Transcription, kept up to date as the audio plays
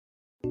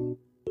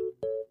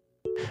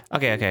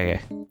Okay.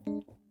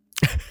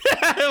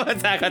 One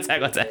sec.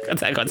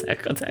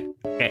 Okay.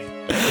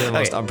 You're the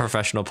most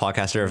unprofessional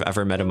podcaster I've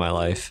ever met in my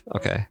life.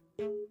 Okay.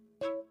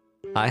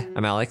 Hi,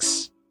 I'm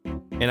Alex.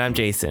 And I'm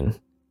Jason.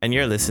 And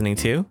you're listening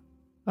to,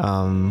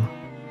 what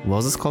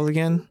was this called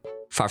again?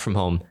 Far From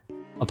Home,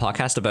 a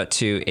podcast about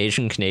two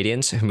Asian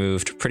Canadians who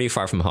moved pretty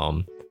far from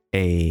home.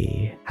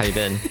 Hey. How you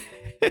been?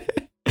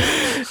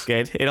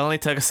 Good. It only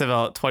took us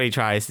about 20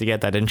 tries to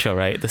get that intro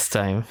right this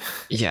time.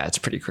 Yeah, it's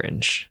pretty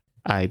cringe.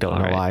 I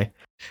don't know why.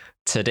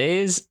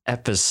 Today's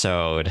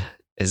episode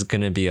is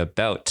going to be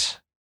about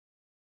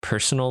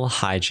personal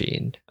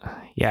hygiene.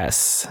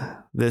 Yes.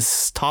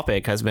 This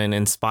topic has been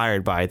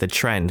inspired by the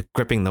trend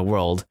gripping the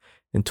world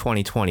in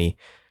 2020,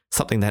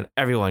 something that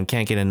everyone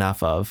can't get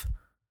enough of: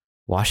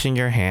 washing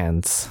your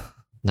hands.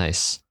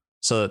 Nice.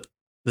 So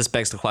this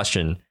begs the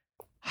question,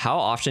 how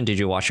often did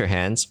you wash your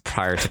hands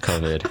prior to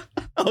COVID?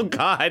 Oh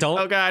God.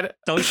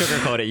 Don't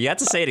sugarcoat it. You have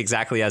to say it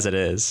exactly as it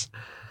is.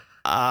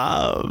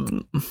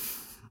 I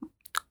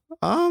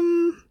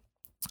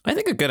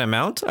think a good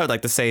amount. I would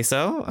like to say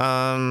so.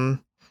 How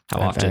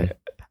often?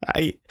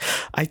 I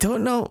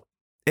don't know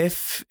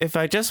if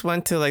I just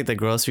went to like the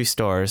grocery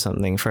store or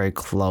something very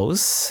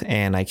close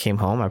and I came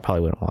home, I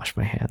probably wouldn't wash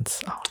my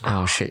hands.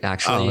 Oh shit!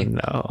 Actually,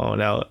 oh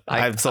no!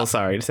 I'm so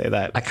sorry to say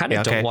that. I kind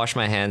of don't wash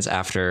my hands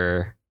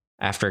after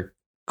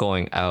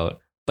going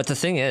out. But the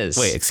thing is,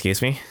 wait,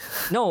 excuse me?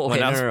 No,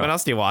 okay, when no.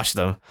 else do you wash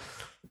them?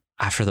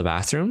 After the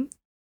bathroom?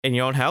 In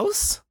your own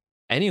house?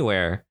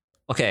 Anywhere.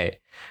 Okay.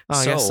 Oh,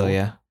 I guess so,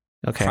 yeah.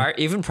 Okay.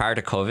 Even prior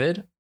to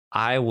COVID,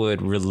 I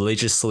would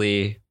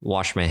religiously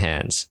wash my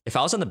hands. If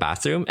I was in the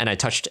bathroom and I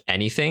touched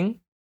anything,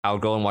 I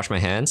would go and wash my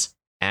hands,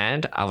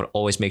 and I would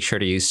always make sure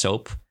to use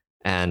soap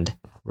and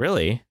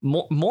really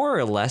more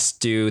or less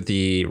do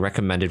the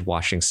recommended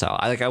washing style.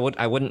 I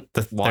wouldn't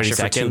wash it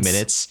for 2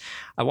 minutes.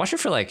 I wash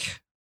it for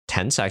like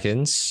 10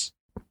 seconds.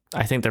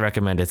 I think the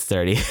recommended is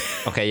 30.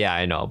 Okay, yeah,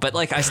 I know. But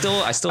like I still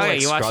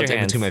like scrub it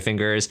between my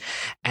fingers.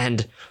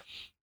 And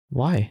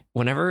why?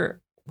 What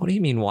do you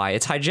mean why?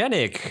 It's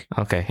hygienic.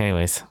 Okay,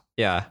 anyways.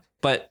 Yeah.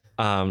 But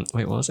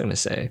wait, what was I gonna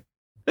say?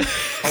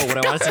 Oh, what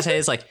I wanted to say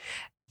is like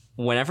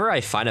whenever I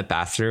find a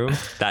bathroom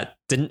that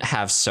didn't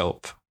have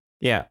soap,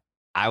 yeah,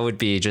 I would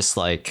be just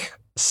like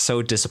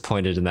so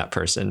disappointed in that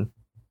person.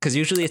 Because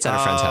usually it's at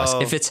a friend's house.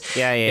 If it's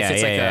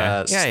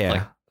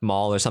like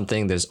mall or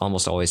something, there's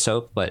almost always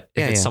soap. But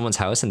if it's someone's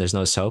house and there's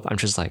no soap, I'm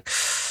just like,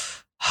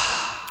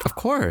 of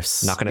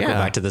course, not gonna go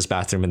back to this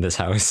bathroom in this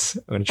house.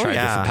 I'm gonna try a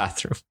different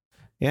bathroom.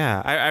 Yeah,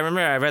 I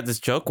remember I read this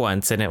joke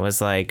once, and it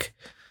was like,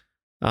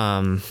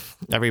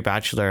 every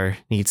bachelor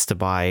needs to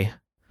buy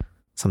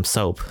some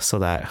soap so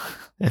that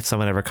if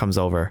someone ever comes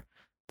over,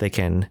 they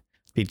can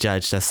be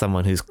judged as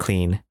someone who's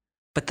clean.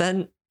 But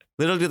then,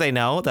 little do they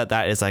know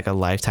that is like a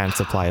lifetime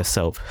supply of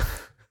soap.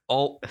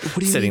 Oh, what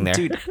do you sitting mean,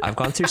 there, dude? I've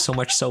gone through so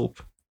much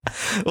soap.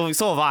 Well,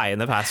 so have I in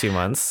the past few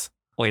months.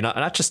 Wait,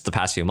 not just the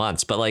past few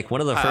months, but like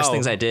one of the first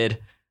things I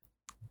did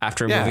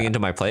after moving into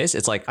my place,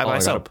 it's like I buy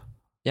soap.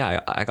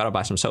 I gotta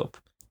buy some soap.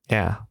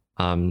 Yeah.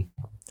 I'm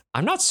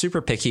not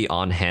super picky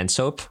on hand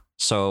soap,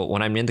 so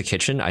when I'm in the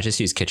kitchen, I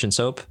just use kitchen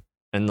soap.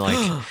 And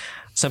like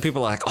some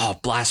people are like, "Oh,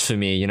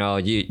 blasphemy! You know,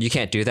 you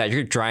can't do that.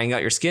 You're drying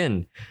out your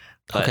skin."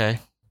 But okay.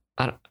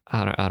 I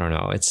don't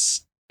know.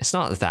 It's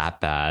not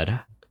that bad.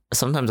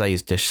 Sometimes I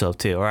use dish soap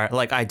too, or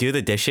like I do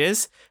the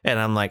dishes and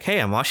I'm like,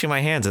 hey, I'm washing my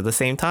hands at the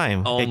same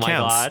time. Oh my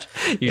God.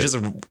 You just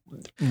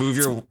move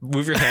your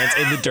hands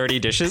in the dirty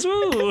dishes.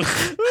 Woo.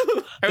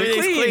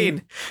 Everything's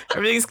clean.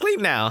 Everything's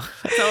clean now.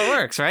 That's how it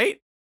works, right?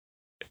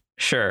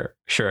 Sure.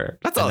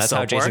 That's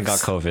how Jason got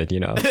COVID, you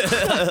know.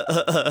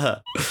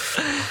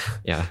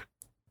 Yeah.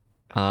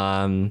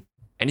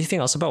 Anything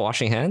else about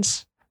washing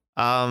hands?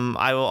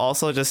 I will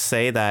also just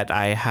say that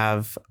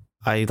I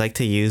like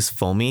to use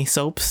foamy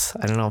soaps.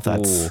 I don't know if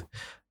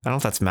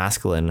that's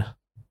masculine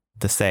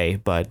to say,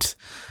 but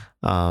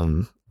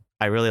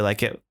I really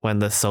like it when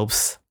the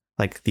soaps,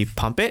 like, you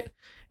pump it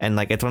and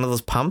like it's one of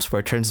those pumps where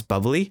it turns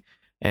bubbly,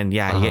 and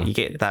you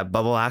get that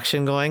bubble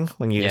action going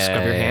when you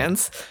scrub your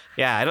hands.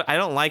 Yeah, I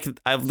don't like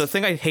the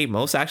thing I hate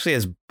most actually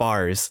is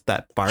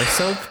that bar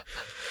soap.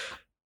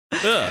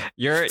 Ugh.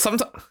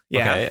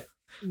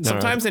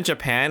 Sometimes in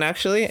Japan,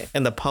 actually,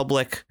 in the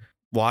public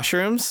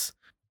washrooms,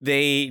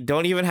 they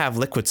don't even have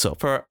liquid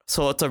soap.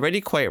 So it's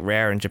already quite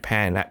rare in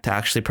Japan to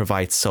actually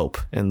provide soap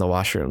in the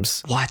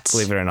washrooms. What?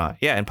 Believe it or not.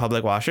 Yeah, in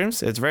public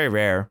washrooms, it's very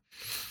rare.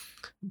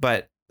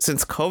 But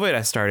since COVID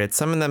has started,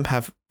 some of them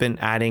have been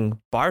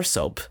adding bar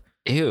soap.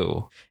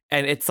 Ew.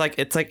 And it's like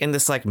in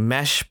this like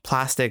mesh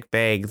plastic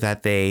bag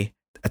that they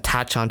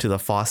attach onto the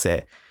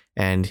faucet,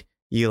 and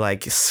you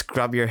like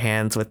scrub your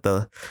hands with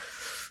the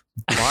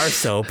bar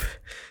soap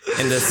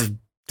in this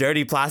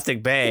dirty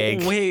plastic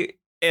bag. Wait.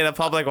 In a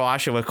public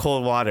washroom with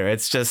cold water.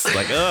 It's just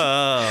like,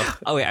 ugh.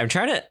 Oh wait, I'm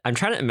trying to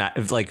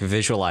like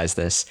visualize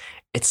this.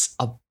 It's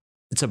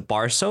a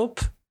bar soap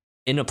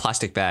in a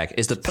plastic bag.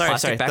 Is the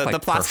plastic bag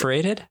like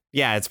perforated?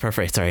 Yeah, it's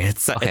perforated. Sorry,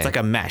 it's like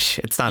a mesh.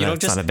 It's not. You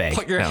don't just not a bag.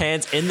 Put your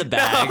hands in the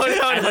bag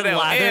and then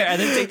lather,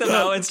 and then take them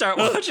out and start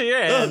washing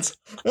your hands.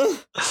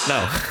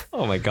 No.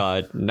 Oh my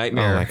god,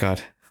 nightmare.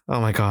 Oh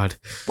my god.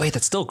 Wait,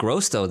 that's still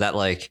gross though. That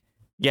like.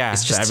 Yeah,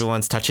 it's just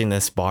everyone's touching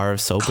this bar of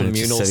soap and it's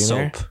just sitting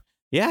there.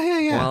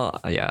 Yeah.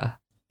 Well, yeah.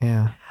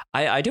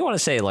 I do want to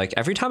say, like,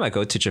 every time I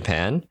go to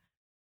Japan,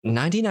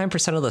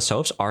 99% of the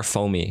soaps are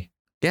foamy.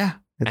 Yeah.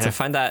 And I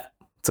find that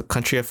it's a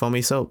country of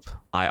foamy soap.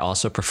 I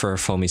also prefer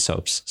foamy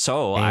soaps.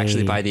 So I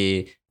actually buy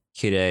the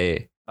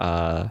Kirei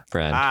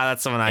brand.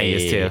 That's the one I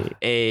use too.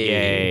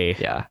 Yay.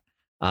 Yeah.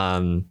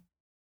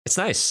 It's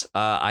nice.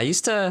 I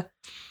just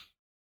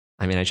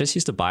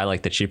used to buy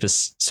like the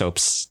cheapest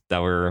soaps that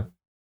were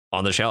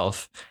on the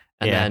shelf.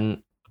 And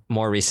then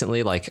more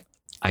recently, like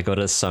I go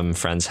to some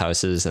friends'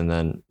 houses and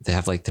then they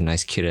have like the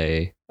nice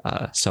Kirei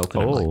soap.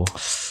 And I'm like,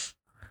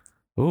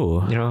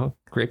 ooh, you know,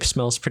 grape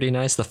smells pretty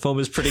nice. The foam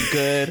is pretty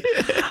good.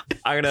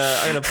 I'm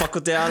gonna buckle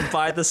down and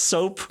buy the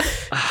soap.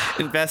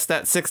 Invest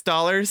that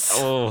 $6.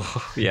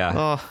 Oh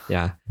yeah.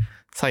 Yeah.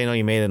 That's how you know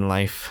you made it in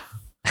life.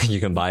 You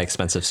can buy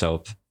expensive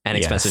soap and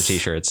expensive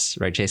t-shirts,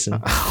 right, Jason?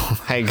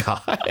 Oh my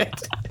god. Back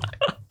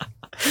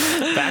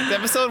to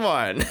episode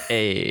 1.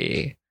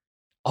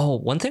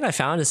 One thing I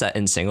found is that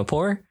in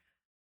Singapore,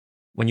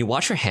 when you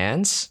wash your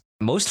hands,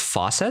 most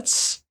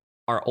faucets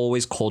are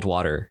always cold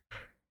water.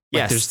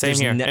 Like yes, same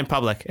here. In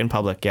public,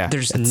 yeah.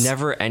 There's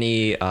never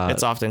any...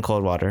 it's often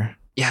cold water.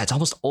 Yeah, it's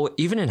almost...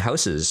 even in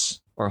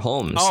houses or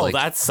homes. Oh, like,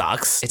 that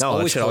sucks. It's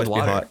always cold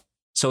water.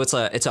 So it's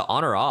a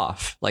on or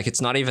off. Like, it's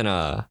not even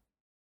a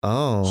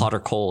hot or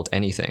cold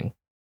anything.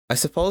 I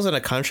suppose in a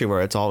country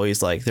where it's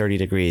always like 30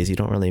 degrees, you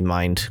don't really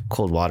mind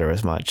cold water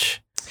as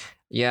much.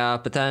 Yeah,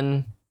 but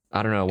then...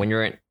 I don't know, when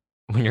you're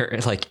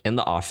like in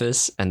the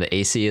office and the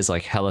AC is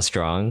like hella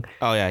strong.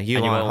 Oh yeah,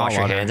 you want to wash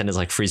your hands and it's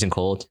like freezing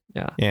cold.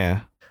 Yeah. Yeah.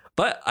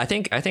 But I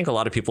think a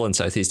lot of people in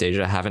Southeast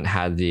Asia haven't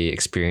had the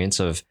experience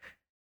of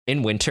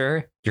in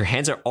winter, your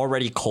hands are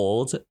already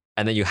cold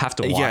and then you have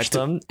to wash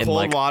them in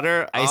like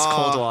water, ice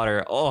cold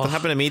water. Oh, that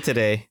happened to me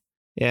today.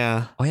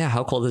 Yeah. Oh yeah,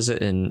 how cold is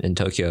it in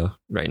Tokyo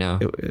right now?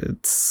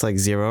 It's like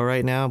 0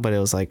 right now, but it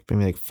was like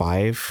maybe like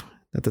 5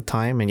 at the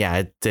time, and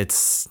yeah,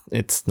 it's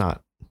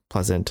not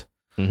pleasant.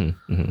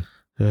 Mm-hmm,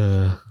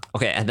 mm-hmm.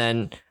 Okay, and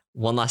then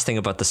one last thing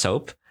about the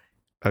soap.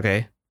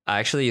 Okay. I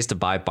actually used to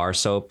buy bar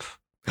soap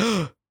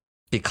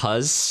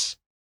because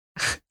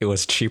it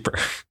was cheaper.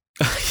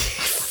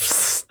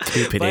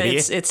 Stupid but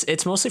idiot.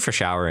 It's mostly for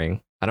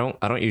showering. I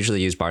don't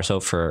usually use bar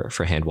soap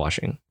for hand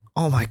washing.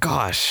 Oh my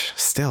gosh!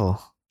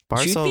 Still,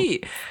 bar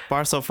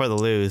soap for the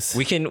lose.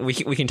 We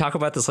can talk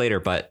about this later,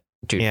 but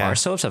dude, bar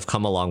soaps have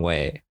come a long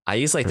way. I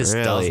use like this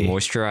Dove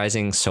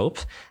moisturizing soap.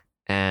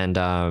 And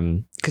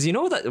because you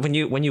know that when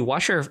you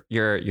wash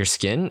your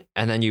skin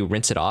and then you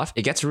rinse it off,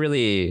 it gets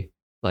really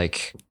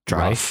like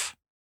dry. Rough.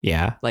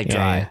 Yeah. Like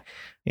dry.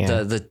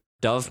 Yeah. The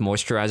Dove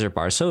moisturizer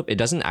bar soap, it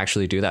doesn't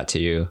actually do that to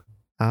you.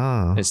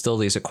 Oh. It still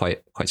leaves it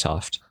quite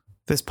soft.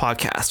 This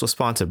podcast was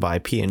sponsored by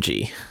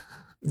P&G.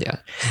 Yeah.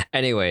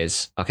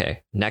 Anyways,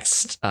 okay.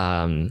 Next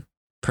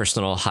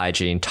personal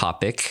hygiene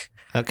topic.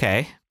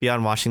 Okay.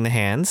 Beyond washing the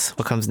hands,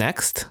 what comes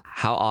next?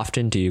 How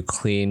often do you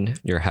clean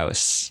your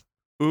house?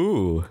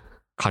 Ooh.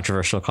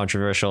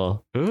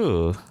 Controversial.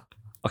 Ooh.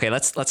 Okay,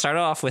 let's start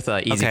off with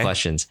easy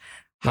questions.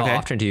 How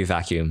often do you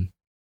vacuum?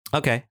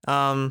 Okay.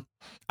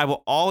 I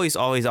will always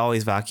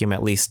vacuum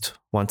at least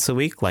once a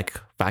week, like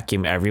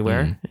vacuum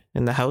everywhere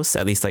in the house,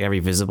 at least like every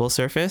visible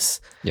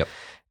surface. Yep.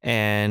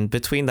 And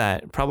between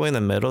that, probably in the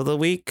middle of the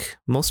week,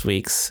 most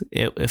weeks,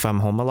 if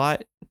I'm home a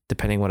lot,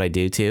 depending what I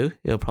do too,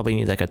 it'll probably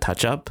need like a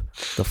touch up,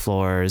 the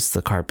floors,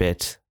 the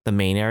carpet, the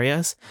main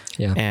areas.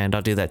 Yeah. And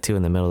I'll do that too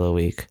in the middle of the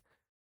week.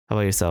 How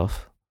about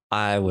yourself?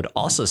 I would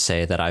also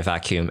say that I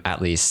vacuum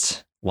at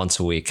least once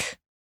a week.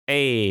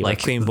 Hey, like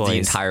clean boys. The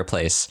entire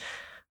place.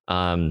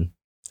 And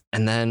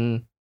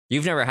then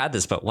you've never had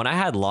this, but when I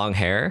had long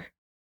hair,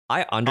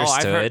 I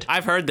understood.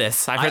 I've heard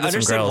this. I've heard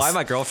this from girls. Why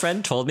my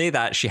girlfriend told me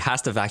that she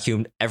has to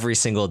vacuum every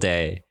single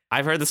day.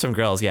 I've heard this from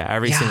girls. Yeah,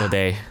 every single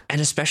day.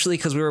 And especially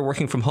because we were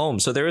working from home.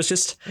 So there was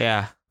just,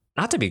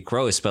 not to be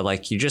gross, but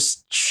like you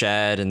just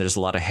shed and there's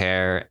a lot of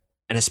hair.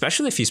 And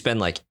especially if you spend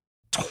like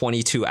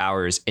 22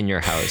 hours in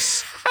your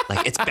house,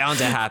 like it's bound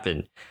to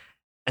happen.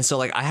 And so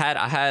like I had,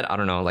 I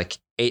don't know, like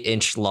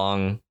 8-inch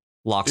long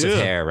locks of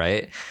hair.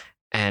 Right.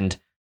 And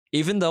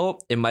even though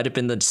it might've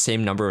been the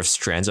same number of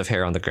strands of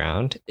hair on the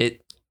ground,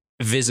 it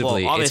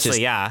visibly,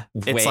 obviously,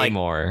 it's like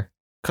more.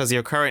 Cause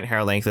your current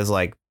hair length is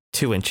like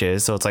 2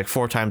 inches. So it's like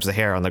 4 times the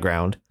hair on the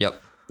ground.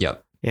 Yep.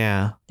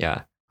 Yeah.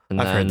 And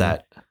I've heard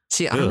that.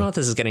 See, I don't know if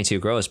this is getting too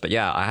gross, but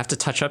yeah, I have to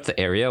touch up the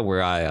area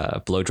where I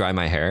blow dry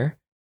my hair.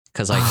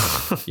 Cause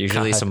like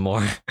usually some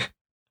more,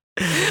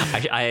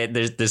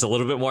 there's a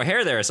little bit more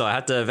hair there. So I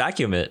have to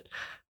vacuum it.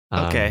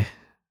 Okay.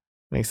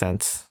 Makes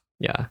sense.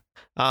 Yeah.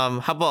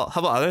 How about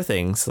other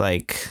things?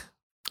 Like,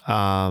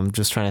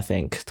 just trying to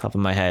think top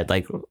of my head,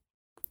 like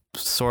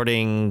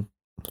sorting,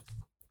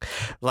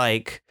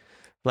 like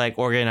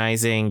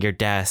organizing your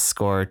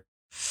desk or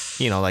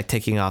like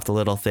taking off the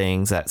little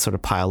things that sort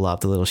of pile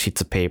up, the little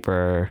sheets of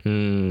paper,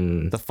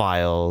 the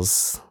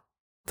files,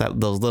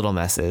 those little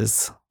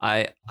messes.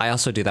 I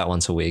also do that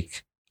once a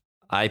week.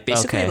 I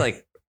basically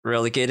like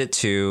relegate it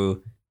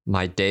to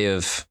my day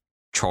of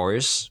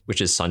chores,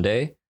 which is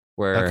Sunday.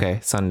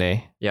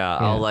 Sunday. Yeah,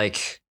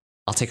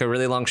 I'll take a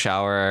really long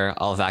shower.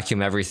 I'll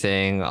vacuum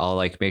everything. I'll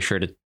like make sure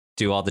to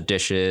do all the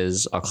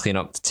dishes. I'll clean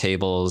up the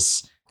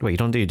tables. Wait, you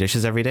don't do your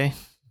dishes every day?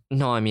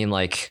 No, I mean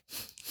like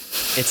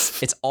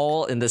it's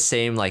all in the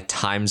same like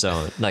time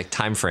zone, like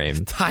time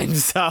frame. Time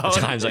zone.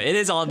 It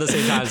is all in the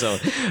same time zone.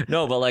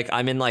 No, but like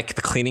I'm in like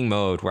the cleaning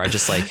mode where I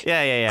just like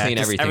clean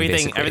just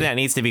everything that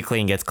needs to be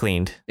cleaned gets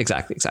cleaned.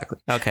 Exactly.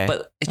 Okay.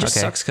 But it just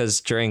sucks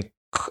because during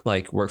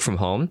like work from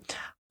home,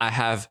 I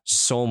have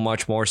so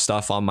much more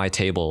stuff on my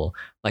table.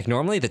 Like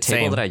normally the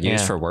table that I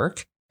use for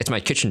work, it's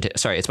my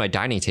it's my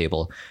dining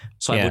table.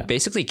 So I would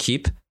basically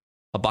keep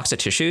a box of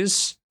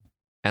tissues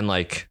and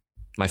like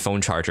my phone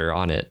charger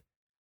on it.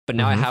 But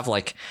now I have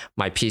like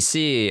my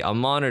PC, a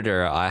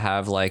monitor, I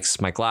have like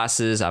my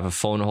glasses, I have a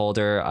phone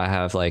holder, I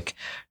have like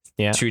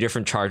 2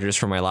 different chargers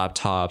for my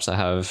laptops. I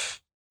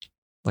have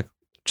like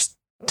just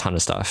a ton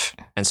of stuff.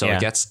 And so it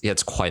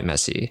gets quite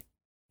messy.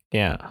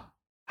 Yeah.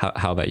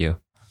 How about you?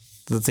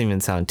 Doesn't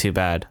even sound too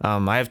bad.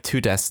 I have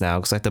 2 desks now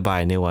because I have to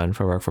buy a new one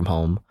for work from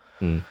home.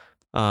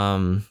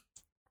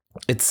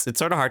 It's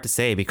sort of hard to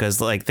say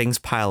because like things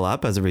pile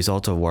up as a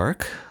result of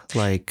work.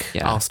 Like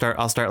I'll start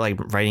like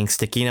writing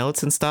sticky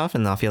notes and stuff,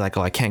 and I'll feel like,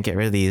 oh, I can't get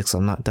rid of these because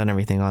I'm not done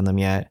everything on them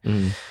yet.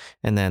 And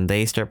then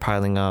they start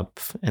piling up,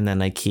 and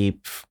then I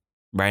keep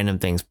random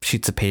things,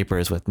 sheets of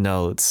papers with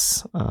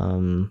notes.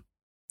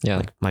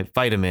 Like my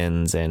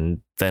vitamins,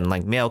 and then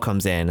like mail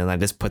comes in and I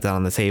just put that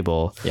on the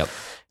table. Yep.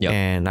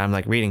 And I'm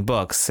like reading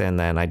books and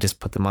then I just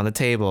put them on the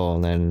table,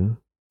 and then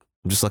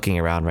I'm just looking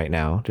around right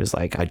now. Just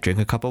like I drink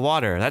a cup of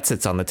water, that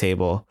sits on the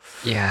table.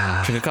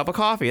 Yeah. Drink a cup of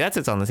coffee, that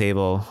sits on the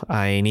table.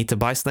 I need to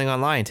buy something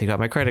online, take out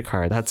my credit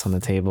card, that's on the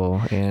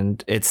table.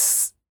 And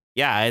it's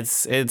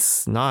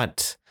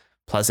not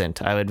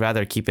pleasant. I would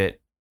rather keep it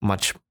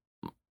much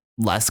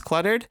less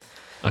cluttered.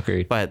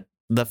 Agreed. But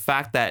the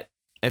fact that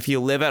if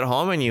you live at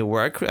home and you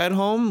work at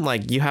home,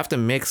 like you have to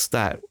mix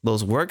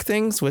those work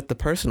things with the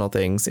personal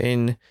things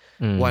in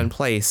one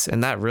place.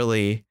 And that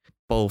really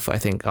both, I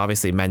think,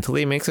 obviously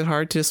mentally makes it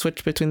hard to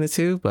switch between the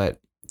two. But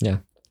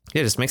it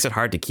just makes it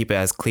hard to keep it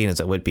as clean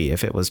as it would be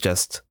if it was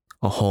just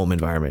a home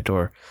environment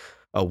or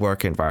a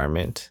work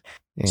environment.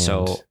 And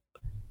so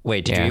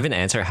wait, did you even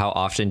answer how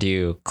often do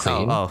you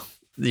clean?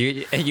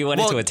 You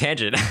went into a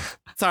tangent.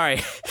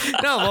 Sorry.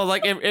 No, well,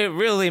 like it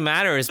really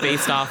matters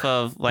based off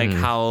of like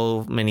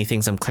how many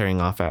things I'm clearing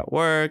off at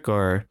work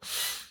or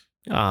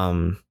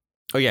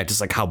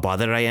just like how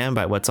bothered I am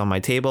by what's on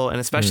my table. And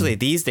especially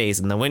these days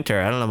in the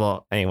winter, I don't know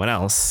about anyone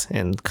else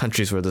in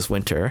countries where this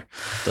winter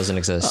doesn't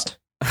exist.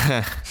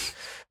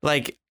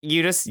 Like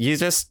you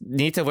just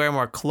need to wear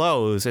more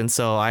clothes. And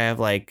so I have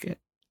like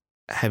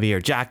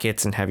heavier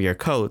jackets and heavier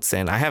coats,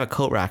 and I have a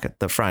coat rack at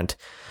the front,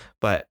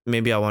 but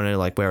maybe I want to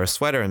like wear a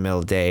sweater in the middle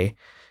of the day,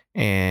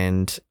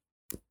 and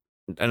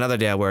another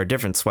day I wear a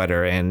different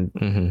sweater,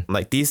 and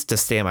like these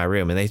just stay in my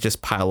room and they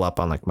just pile up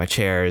on like my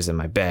chairs and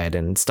my bed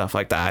and stuff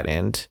like that.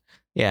 And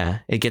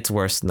it gets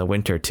worse in the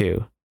winter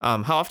too.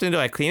 How often do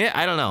I clean it?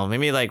 I don't know.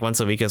 Maybe like once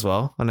a week as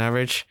well on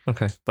average.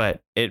 Okay.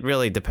 But it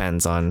really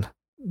depends on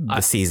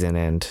the season.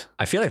 And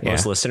I feel like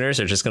most listeners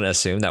are just going to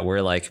assume that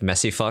we're like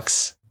messy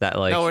fucks that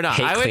like no, we're not.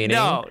 hate cleaning.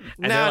 No,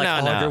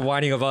 you're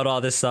whining about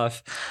all this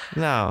stuff.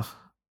 No.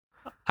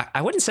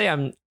 I wouldn't say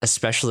I'm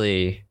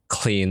especially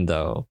clean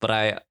though, but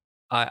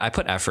I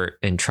put effort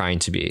in trying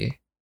to be.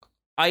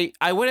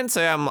 I wouldn't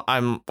say I'm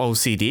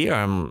OCD or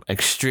I'm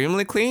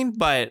extremely clean,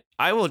 but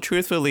I will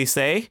truthfully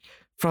say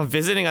from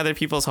visiting other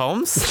people's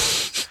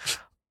homes,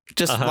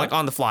 just like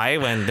on the fly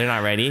when they're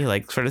not ready,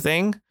 like sort of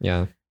thing.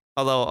 Yeah.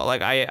 Although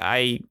like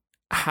I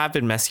have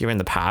been messier in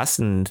the past,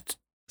 and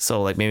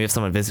so like maybe if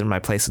someone visited my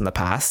place in the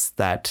past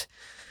that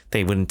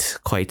they wouldn't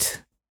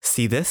quite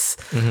see this.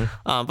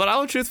 But I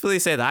will truthfully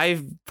say that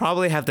I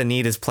probably have the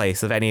neatest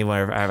place of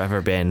anywhere I've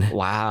ever been.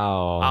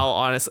 Wow. I'll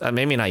honestly,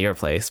 maybe not your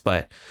place,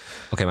 but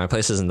okay, my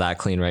place isn't that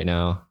clean right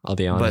now, I'll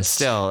be honest. But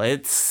still,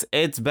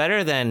 it's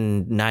better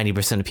than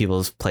 90% of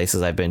people's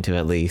places I've been to,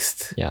 at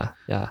least. Yeah.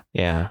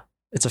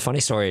 It's a funny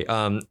story.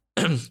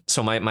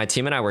 So my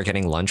team and I were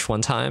getting lunch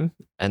one time,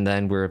 and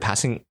then we were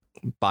passing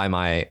by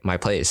my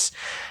place.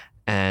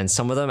 And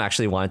some of them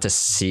actually wanted to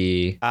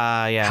see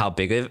how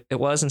big it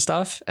was and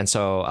stuff. And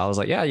so I was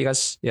like, yeah, you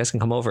guys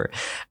can come over.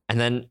 And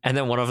then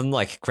one of them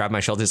like grabbed my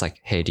shoulders like,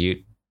 hey, do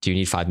you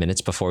need 5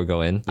 minutes before we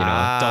go in? You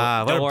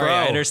know, don't worry,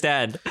 I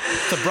understand.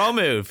 It's a bro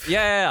move.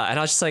 Yeah. And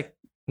I was just like,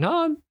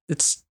 no,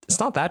 it's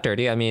not that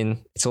dirty. I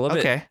mean, it's a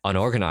little bit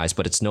unorganized,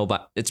 but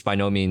it's by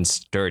no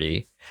means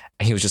dirty.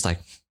 And he was just like,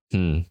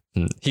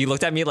 He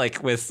looked at me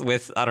like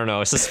with I don't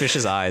know,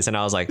 suspicious eyes. And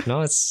I was like,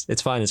 no,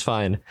 it's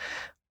fine.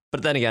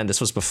 But then again, this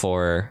was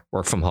before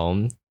work from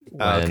home.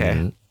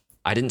 I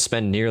didn't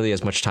spend nearly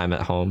as much time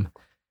at home.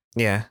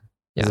 Yeah.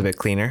 It was a bit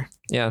cleaner.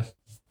 Yeah.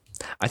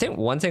 I think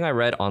one thing I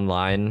read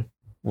online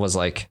was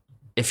like,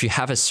 if you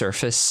have a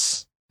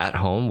surface at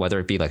home, whether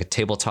it be like a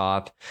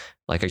tabletop,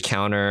 like a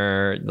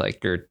counter,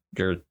 like your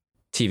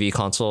TV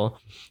console,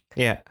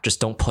 just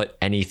don't put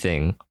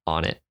anything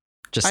on it.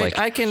 Just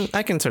I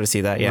can sort of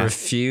see that. Yeah,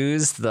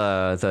 refuse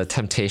the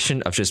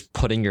temptation of just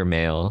putting your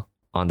mail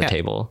on the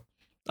table.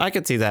 I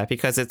could see that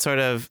because it sort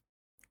of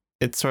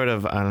I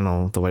don't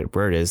know the right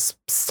word is,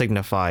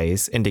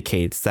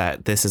 indicates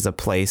that this is a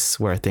place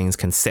where things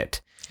can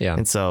sit. Yeah,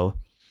 and so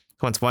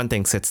once one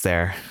thing sits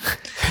there,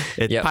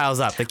 it piles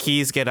up. The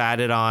keys get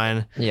added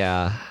on.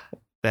 Yeah,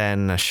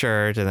 then a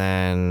shirt, and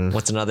then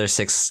what's another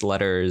 6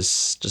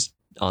 letters just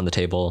on the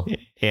table.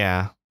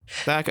 Yeah,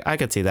 I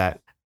could see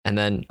that. And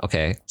then,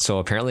 okay, so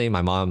apparently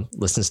my mom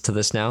listens to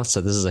this now.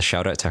 So this is a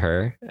shout out to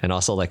her. And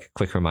also like a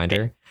quick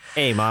reminder.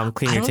 Hey mom,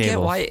 clean your table. I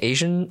don't get why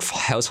Asian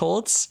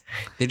households,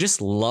 they just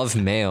love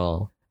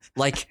mail.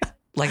 Like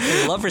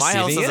they love receiving it.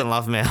 My house doesn't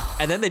love mail.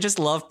 And then they just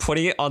love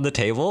putting it on the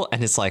table.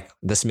 And it's like,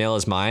 this mail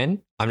is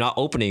mine. I'm not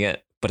opening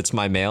it, but it's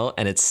my mail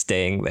and it's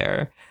staying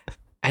there.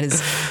 And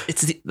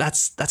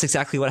that's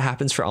exactly what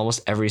happens for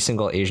almost every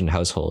single Asian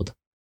household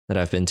that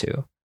I've been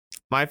to.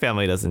 My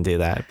family doesn't do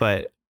that,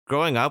 but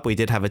growing up, we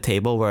did have a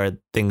table where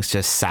things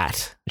just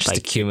sat. Just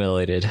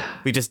accumulated.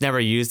 We just never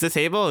used the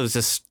table. It was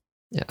just,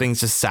 things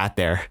just sat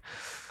there.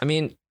 I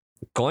mean,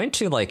 going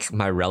to like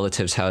my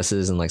relatives'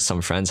 houses and like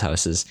some friends'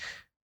 houses,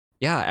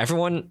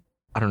 everyone,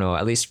 I don't know,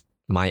 at least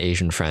my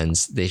Asian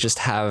friends, they just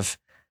have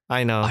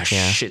a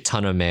shit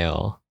ton of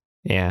mail.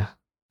 Yeah.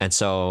 And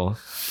so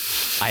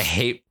I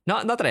hate,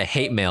 not that I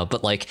hate mail,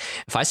 but like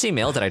if I see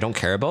mail that I don't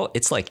care about,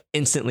 it's like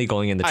instantly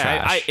going in the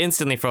trash. I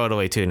instantly throw it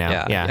away too now.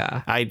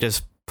 Yeah. I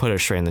just put it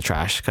straight in the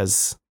trash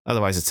because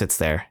otherwise it sits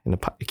there and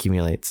it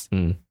accumulates.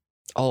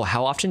 Oh,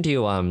 how often do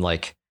you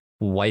like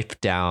wipe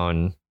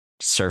down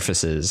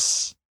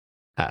surfaces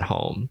at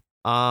home?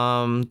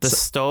 The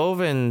stove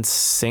and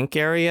sink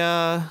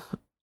area,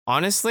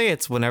 honestly,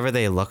 it's whenever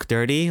they look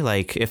dirty.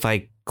 Like if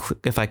I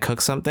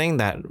cook something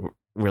that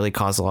really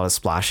cause a lot of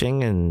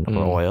splashing and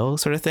or oil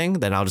sort of thing,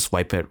 then I'll just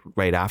wipe it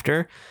right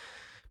after.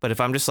 But if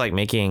I'm just like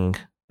making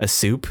a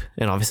soup,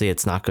 and obviously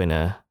it's not going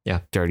to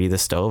dirty the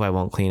stove, I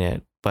won't clean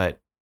it. But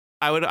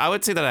I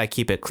would say that I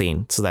keep it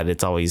clean so that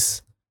it's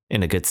always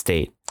in a good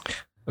state.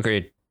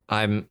 Agreed.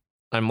 I'm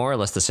more or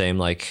less the same.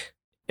 Like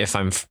if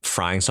I'm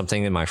frying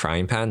something in my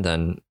frying pan,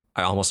 then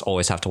I almost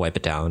always have to wipe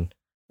it down.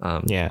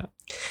 In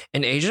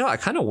Asia, I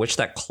kind of wish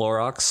that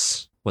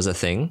Clorox was a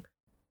thing.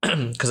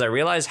 Because I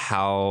realize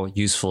how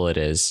useful it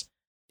is.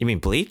 You mean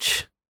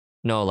bleach?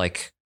 No,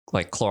 like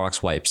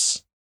Clorox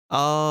wipes.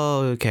 Oh,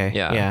 okay.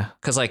 Yeah.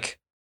 Because like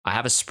I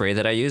have a spray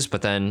that I use,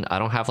 but then I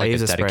don't have like a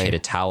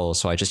dedicated towel,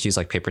 so I just use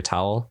like paper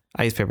towel.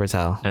 I use paper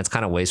towel, and it's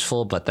kind of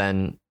wasteful. But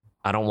then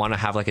I don't want to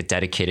have like a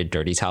dedicated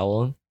dirty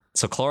towel,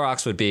 so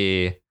Clorox would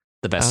be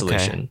the best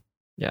solution.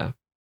 Yeah.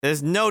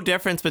 There's no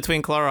difference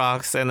between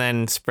Clorox and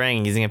then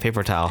spraying using a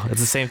paper towel. It's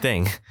the same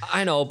thing.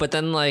 I know, but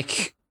then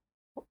like.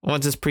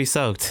 One's just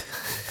pre-soaked.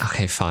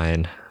 Okay,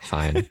 fine.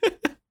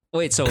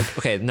 Wait, so,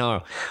 okay,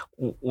 no.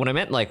 When I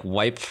meant like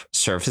wipe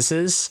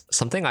surfaces,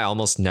 something I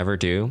almost never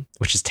do,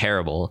 which is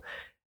terrible,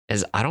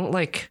 is I don't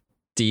like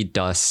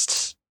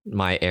de-dust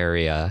my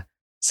area.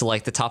 So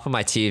like the top of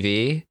my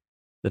TV,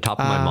 the top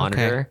of my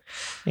monitor.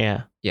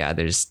 Okay. Yeah,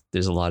 there's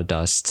a lot of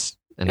dust.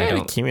 And it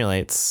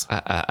accumulates.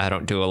 I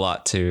don't do a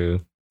lot to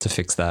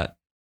fix that.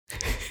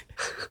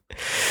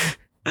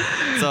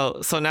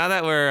 So now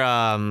that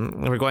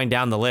we're going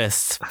down the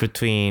list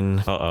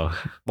between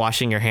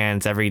washing your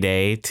hands every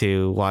day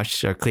to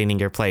wash or cleaning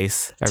your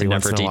place every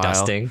once in a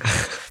while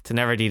to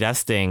never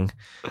de-dusting,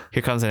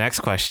 here comes the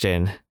next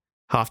question: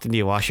 how often do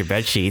you wash your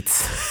bed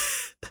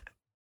sheets?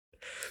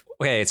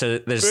 Okay, so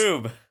there's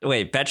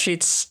bed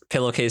sheets,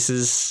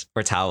 pillowcases,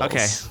 or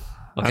towels?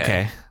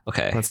 Okay.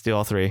 Let's do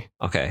all three.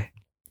 Okay,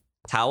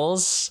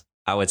 towels.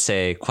 I would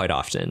say quite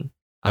often.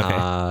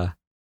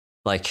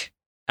 Like.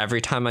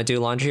 Every time I do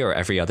laundry or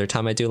every other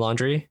time I do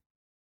laundry,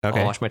 I'll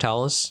wash my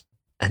towels.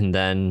 And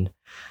then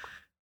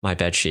my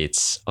bed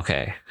sheets.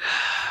 Okay.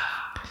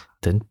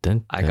 Dun,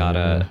 dun,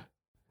 dun.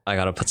 I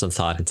gotta put some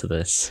thought into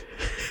this.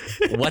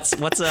 What's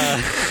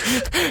a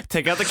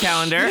take out the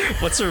calendar.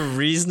 What's a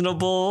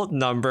reasonable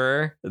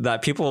number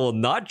that people will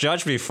not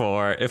judge me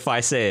for if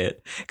I say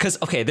it? Because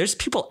there's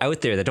people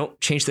out there that don't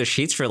change their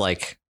sheets for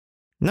like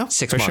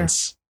 6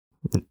 months.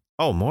 Sure.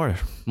 Oh, more.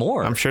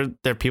 I'm sure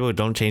there are people who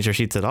don't change their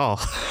sheets at all.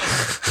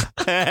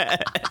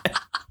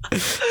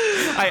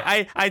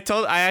 I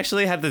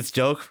actually had this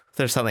joke.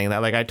 There's something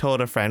that like I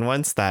told a friend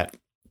once that,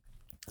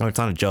 or it's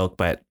not a joke,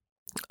 but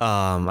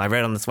I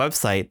read on this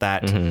website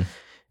that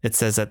it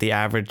says that the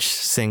average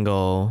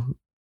single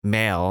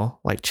male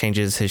like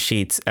changes his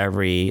sheets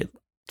every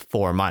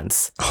 4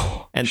 months.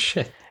 Oh, and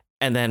shit.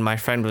 And then my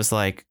friend was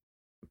like,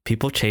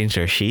 people change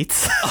their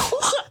sheets?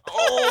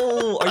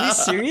 Oh, are you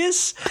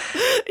serious?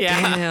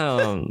 Yeah.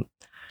 Damn.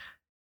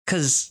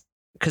 Because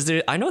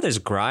I know there's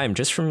grime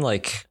just from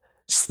like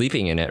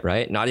sleeping in it,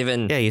 right? Not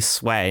even. Yeah, you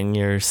sweat and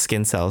your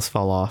skin cells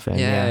fall off. And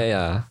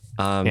yeah.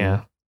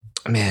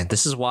 Man,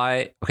 this is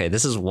why. Okay,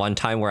 this is one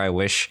time where I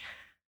wish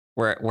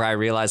where I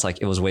realized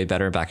like it was way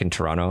better back in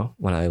Toronto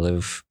when I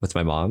live with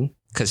my mom,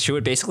 because she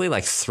would basically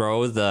like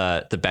throw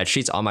the bed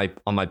sheets on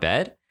my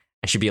bed,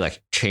 and she'd be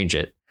like, change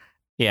it.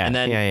 Yeah. And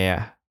then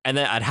yeah. And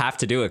then I'd have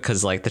to do it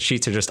because like the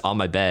sheets are just on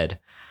my bed.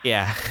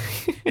 Yeah.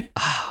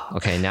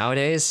 Okay,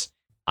 nowadays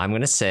I'm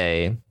gonna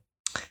say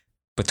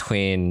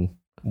between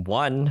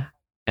 1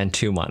 and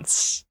 2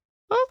 months.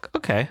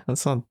 Okay,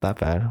 that's not that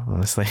bad,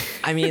 honestly.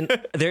 I mean,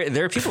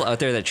 there are people out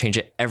there that change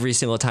it every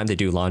single time they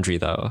do laundry,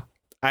 though.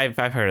 I've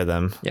heard of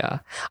them. Yeah.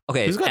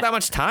 Okay. Who's got that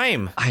much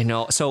time? I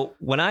know. So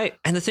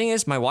and the thing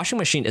is, my washing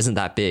machine isn't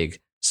that big.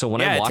 So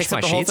when I wash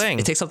my sheets,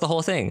 it takes up the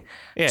whole thing.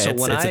 Yeah, so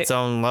it's its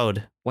own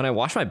load. When I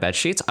wash my bed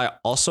sheets, I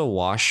also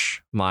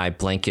wash my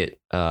blanket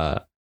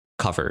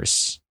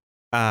covers.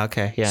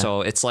 Okay. Yeah.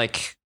 So it's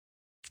like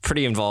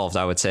pretty involved,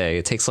 I would say.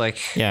 It takes like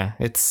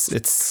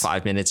it's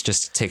 5 minutes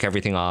just to take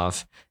everything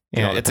off.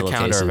 Yeah, it's a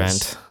calendar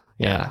event.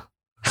 Yeah.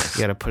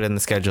 You got to put it in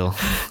the schedule.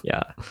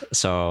 Yeah.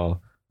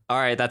 So, all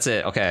right, that's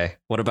it. Okay.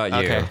 What about you?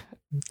 Okay.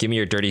 Give me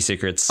your dirty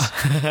secrets.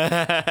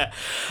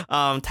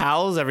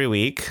 Towels every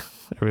week.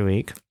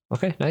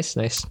 Okay,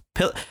 nice.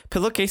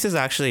 Pillowcases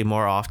actually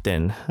more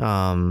often.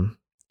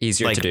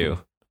 Easier to do.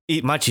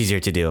 Much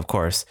easier to do, of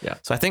course. Yeah.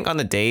 So I think on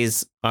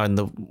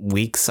the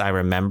weeks I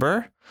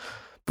remember,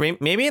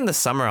 maybe in the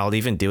summer I'll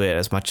even do it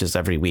as much as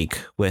every week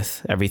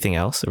with everything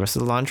else, the rest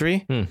of the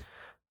laundry.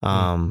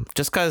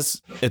 Just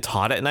because it's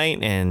hot at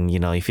night and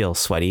you feel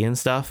sweaty and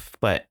stuff.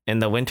 But in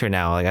the winter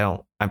now, like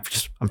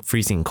I'm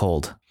freezing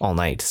cold all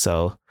night.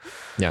 So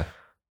yeah,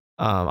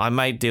 I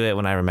might do it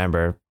when I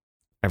remember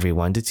every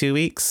 1 to 2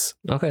 weeks.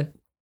 Okay,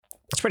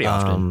 that's pretty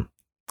often.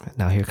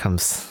 Now here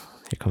comes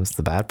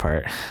the bad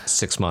part.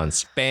 6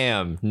 months.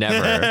 Bam.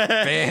 Never.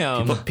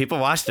 Bam. People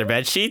wash their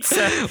bed sheets.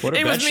 What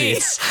are bed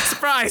sheets?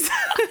 Surprise.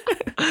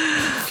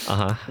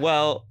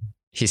 Well,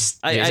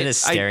 Jason is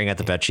staring at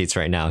the bed sheets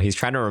right now. He's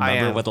trying to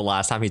remember what the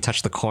last time he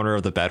touched the corner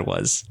of the bed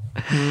was.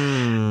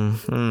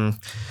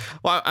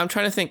 Well, I'm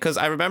trying to think, because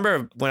I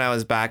remember when I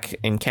was back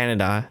in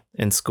Canada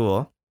in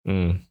school,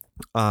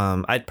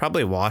 I'd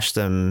probably wash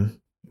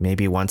them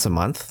maybe once a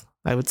month,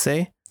 I would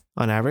say,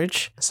 on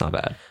average. It's not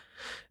bad.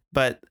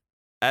 But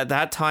at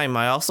that time,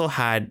 I also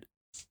had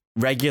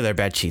regular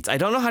bed sheets. I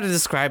don't know how to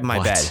describe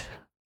my bed.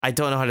 I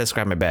don't know how to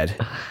describe my bed,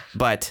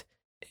 but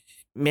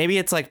maybe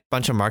it's like a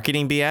bunch of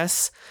marketing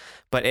BS.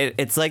 But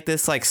it's like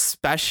this like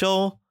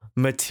special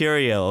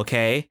material,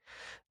 okay,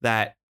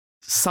 that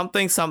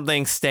something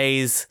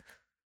stays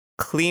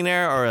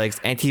cleaner or like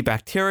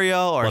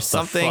antibacterial or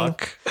something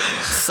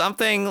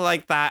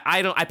like that.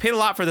 I paid a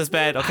lot for this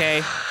bed,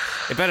 okay?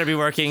 It better be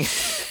working.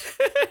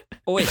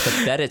 Oh wait,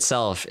 the bed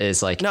itself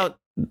is like no.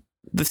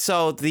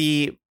 So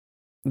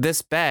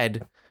this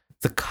bed,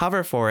 the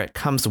cover for it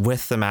comes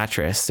with the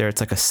mattress.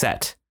 It's like a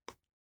set.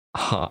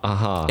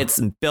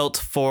 It's built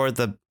for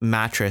the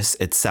mattress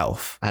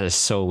itself. That is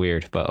so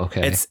weird, but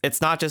okay.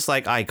 It's not just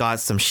like I got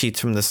some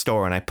sheets from the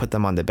store and I put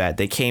them on the bed.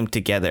 They came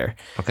together.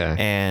 Okay.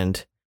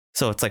 And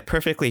so it's like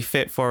perfectly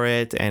fit for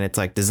it, and it's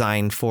like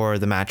designed for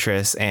the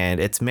mattress,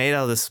 and it's made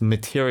out of this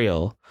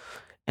material.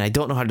 And I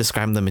don't know how to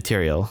describe the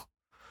material.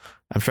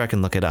 I'm sure I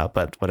can look it up,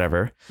 but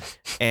whatever.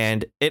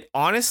 And it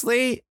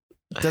honestly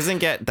doesn't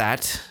get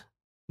that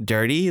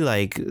dirty,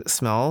 like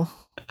smell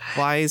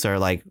wise or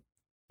like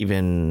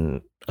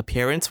even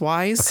appearance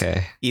wise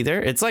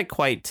either. It's like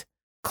quite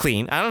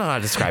clean. I don't know how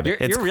to describe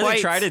it. You're really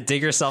trying to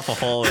dig yourself a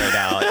hole right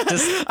now.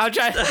 I'm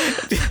trying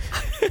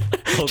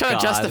to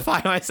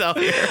justify myself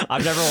here.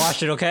 I've never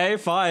washed it. Okay,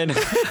 fine. No.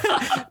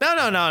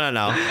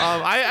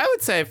 I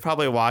would say I've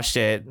probably washed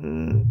it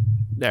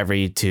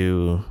every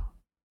 2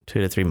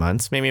 to 3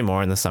 months, maybe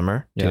more in the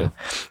summer. Yeah.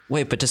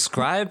 Wait, but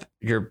describe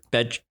your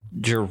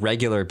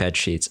regular bed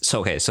sheets.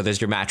 So there's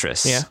your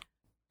mattress. Yeah.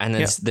 And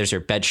then there's your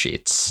bed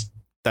sheets.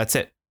 That's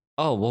it.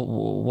 Oh, well,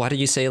 why do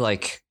you say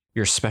like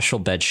your special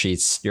bed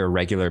sheets, your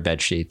regular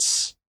bed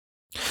sheets?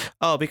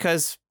 Oh,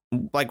 because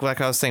like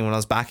I was saying, when I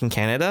was back in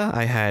Canada,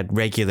 I had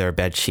regular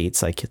bed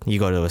sheets. Like you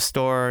go to a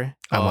store,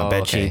 I want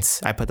bed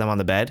sheets, I put them on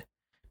the bed.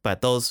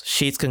 But those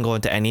sheets can go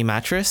into any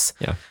mattress.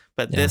 Yeah.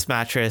 But this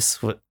mattress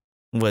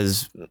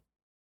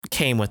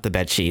came with the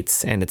bed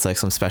sheets, and it's like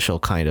some special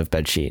kind of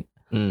bed sheet.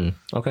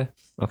 Okay.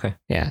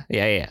 Yeah.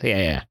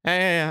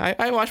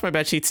 I wash my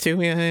bed sheets too.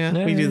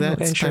 Yeah. We do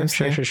that.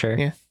 Okay,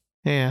 sure.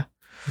 Yeah.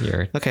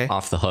 You're okay.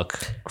 Off the hook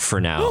for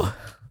now.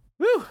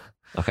 Woo.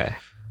 Okay.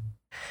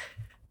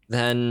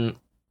 Then,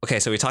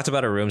 so we talked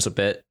about our rooms a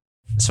bit.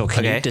 So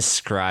can you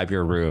describe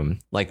your room?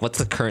 Like, what's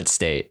the current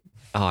state?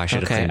 Oh, I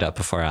should have cleaned up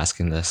before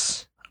asking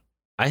this.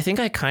 I think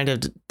I kind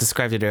of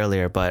described it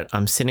earlier, but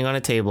I'm sitting on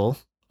a table.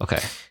 Okay.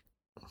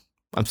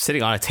 I'm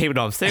sitting on a table.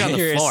 No, I'm sitting on the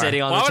You're floor.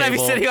 Sitting on Why the would table.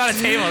 I be sitting on a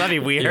table? That'd be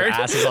weird. Your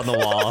ass is on the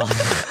wall.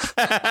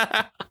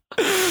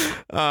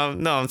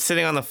 No, I'm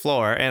sitting on the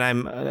floor, and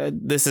I'm.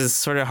 This is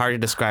sort of hard to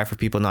describe for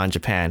people not in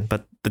Japan,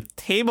 but the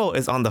table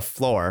is on the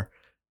floor.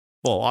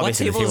 Well,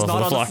 obviously the table is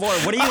not on the floor.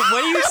 What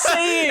are you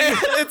saying?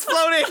 It's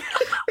floating.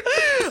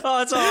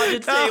 Oh, it's a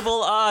haunted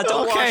table.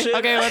 Don't wash it.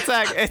 Okay, one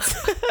sec.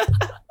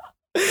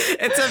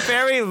 It's a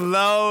very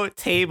low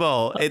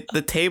table.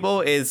 The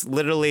table is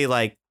literally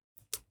like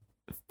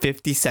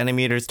 50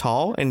 centimeters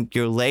tall, and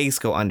your legs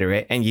go under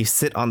it, and you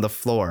sit on the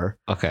floor.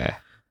 Okay.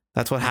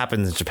 That's what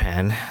happens in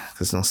Japan.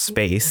 There's no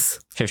space.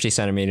 50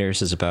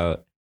 centimeters is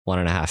about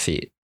 1.5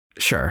 feet.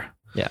 Sure.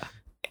 Yeah.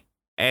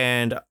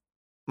 And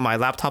my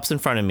laptop's in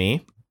front of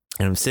me,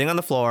 and I'm sitting on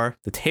the floor.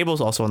 The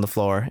table's also on the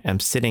floor, and I'm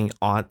sitting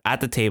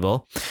at the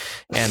table,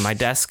 and my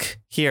desk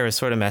here is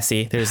sort of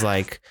messy. There's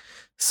like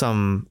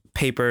some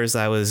papers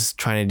I was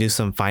trying to do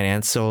some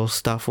financial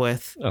stuff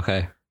with.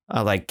 Okay.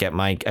 I like get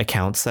my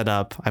account set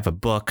up. I have a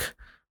book.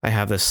 I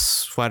have this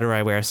sweater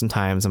I wear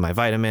sometimes and my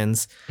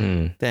vitamins.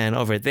 Then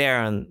over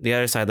there on the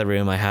other side of the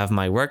room, I have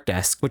my work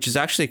desk, which is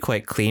actually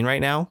quite clean right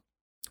now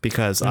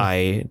because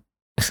I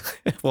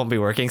won't be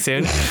working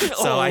soon.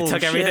 So I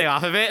took everything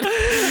off of it.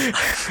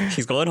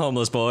 He's going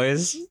homeless,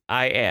 boys.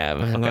 I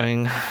am. Okay. I'm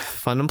going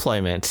fun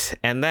employment.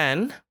 And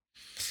then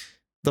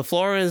the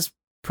floor is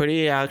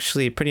pretty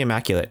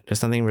immaculate.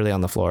 There's nothing really on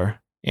the floor.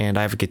 And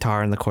I have a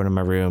guitar in the corner of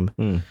my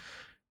room.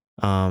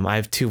 I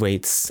have 2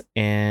 weights,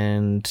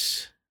 and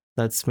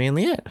that's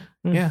mainly it.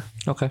 Yeah.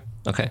 Okay.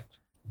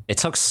 It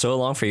took so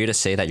long for you to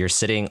say that you're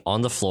sitting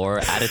on the floor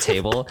at a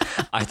table.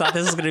 I thought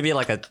this was going to be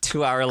like a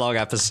 2-hour-long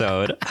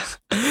episode.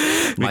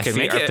 My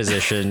feet are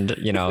positioned,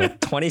 20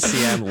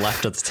 cm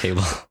left of the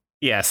table.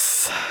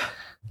 Yes.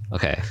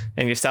 Okay.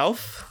 And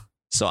yourself?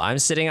 So I'm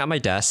sitting at my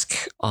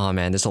desk. Oh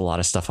man, there's a lot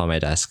of stuff on my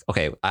desk.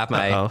 Okay, I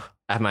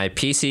have my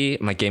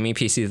PC, my gaming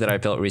PC that I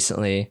built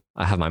recently.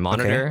 I have my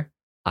monitor. Okay.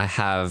 I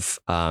have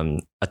a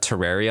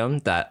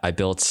terrarium that I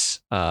built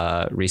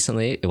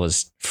recently. It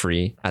was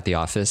free at the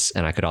office,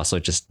 and I could also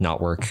just not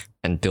work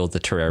and build the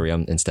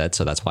terrarium instead.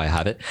 So that's why I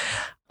have it.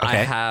 Okay. I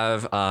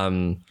have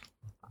a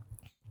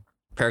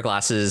pair of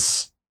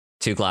glasses,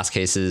 2 glass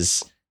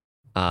cases.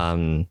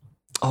 An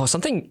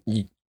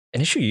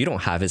issue you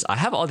don't have is I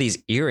have all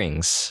these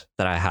earrings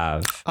that I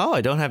have. Oh,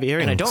 I don't have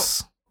earrings.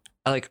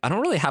 And I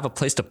don't really have a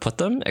place to put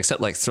them except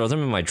like throw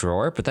them in my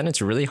drawer, but then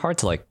it's really hard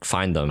to like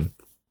find them.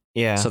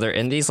 Yeah. So they're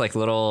in these like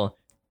little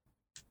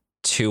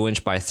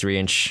 2-inch by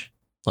 3-inch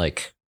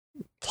like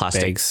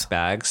plastic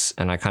bags,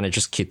 and I kind of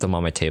just keep them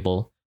on my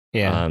table.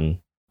 Yeah. And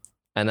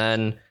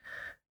then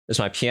there's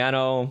my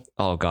piano.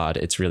 Oh God,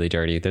 it's really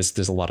dirty.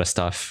 There's a lot of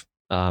stuff.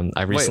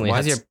 I recently. Why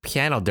is your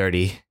piano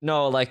dirty?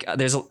 No, like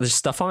there's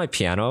stuff on my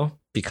piano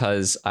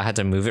because I had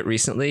to move it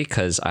recently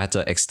because I had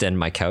to extend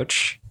my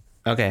couch.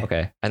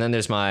 Okay. And then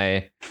there's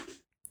my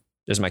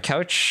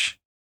couch.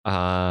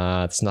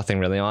 There's nothing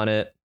really on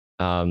it.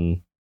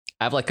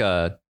 I have like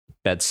a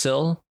bed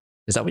sill.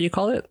 Is that what you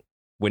call it?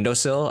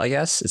 Windowsill, I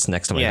guess. It's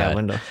next to my bed.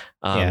 Window.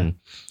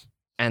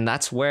 And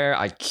that's where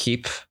I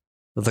keep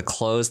the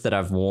clothes that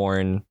I've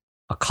worn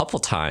a couple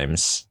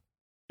times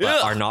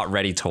but are not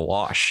ready to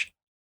wash.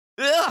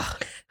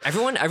 Ugh.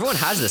 Everyone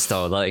has this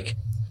though. Like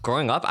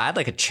growing up, I had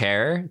like a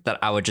chair that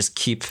I would just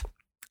keep.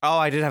 Oh,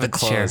 I did have a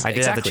chair. I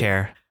did have a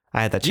chair.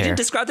 I had that chair. You didn't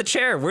describe the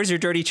chair. Where's your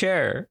dirty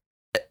chair?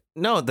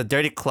 No, the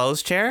dirty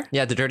clothes chair?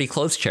 Yeah, the dirty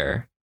clothes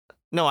chair.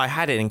 No, I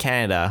had it in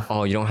Canada.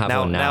 Oh, you don't have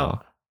one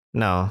now?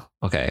 No.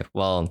 Okay,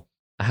 well,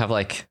 I have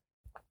like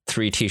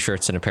 3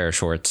 t-shirts and a pair of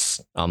shorts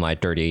on my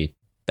dirty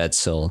bed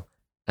sill.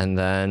 And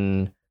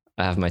then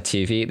I have my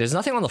TV. There's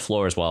nothing on the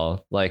floor as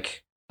well.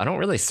 Like, I don't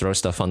really throw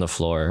stuff on the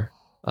floor.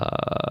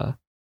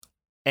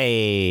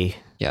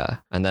 Yeah.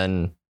 And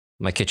then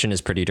my kitchen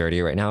is pretty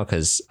dirty right now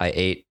because I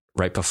ate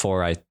right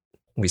before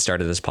we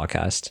started this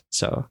podcast.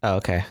 So. Oh,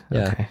 okay.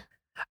 Yeah. Okay.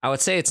 I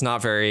would say it's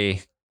not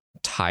very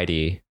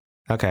tidy.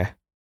 Okay.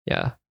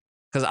 Yeah.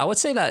 Because I would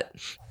say that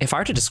if I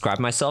were to describe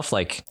myself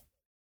like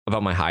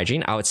about my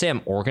hygiene, I would say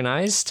I'm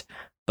organized,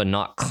 but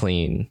not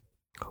clean.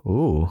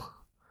 Ooh.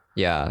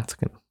 Yeah. That's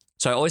good.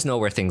 So I always know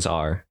where things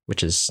are,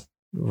 which is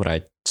what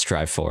I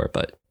strive for.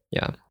 But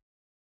yeah.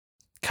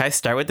 Can I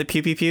start with the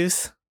pew pew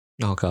pews?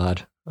 Oh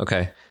God.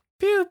 Okay.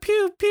 Pew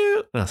pew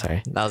pew. Oh,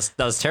 sorry. That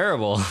was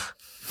terrible.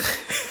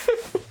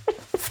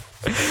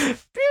 Pew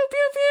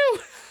pew pew.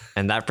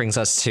 And that brings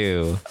us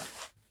to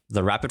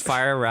the rapid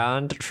fire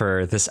round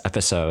for this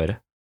episode,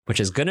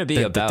 which is going to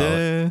be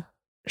about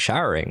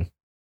showering.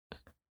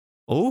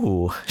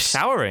 Ooh,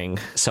 showering.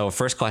 So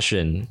first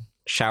question,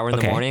 shower in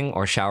the morning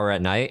or shower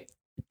at night?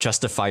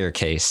 Justify your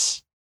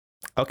case.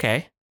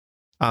 Okay.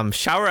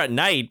 Shower at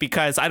night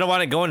because I don't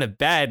want to go into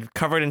bed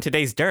covered in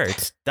today's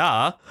dirt.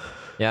 Duh.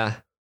 Yeah.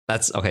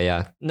 That's okay.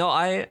 Yeah. No,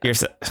 I agree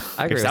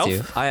with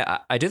you.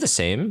 I do the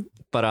same,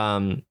 but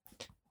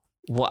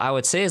what I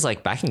would say is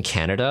like back in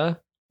Canada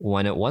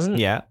when it wasn't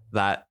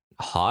that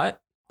hot,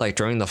 like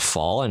during the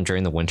fall and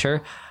during the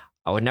winter,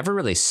 I would never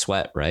really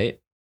sweat, right?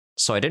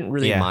 So I didn't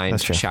really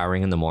mind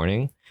showering in the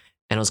morning,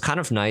 and it was kind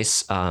of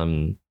nice.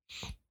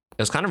 It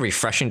was kind of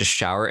refreshing to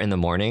shower in the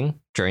morning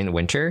during the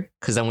winter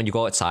because then when you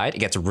go outside, it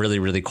gets really,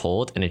 really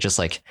cold and it just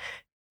like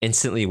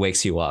instantly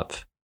wakes you up.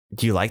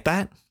 Do you like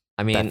that?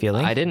 I mean,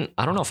 I don't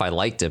know if I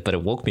liked it, but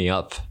it woke me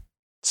up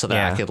so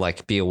that I could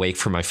like be awake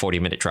for my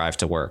 40-minute drive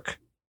to work.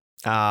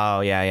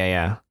 Oh,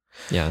 yeah.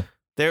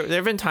 There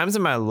have been times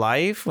in my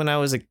life when I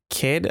was a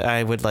kid,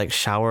 I would like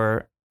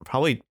shower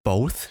probably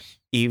both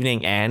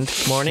evening and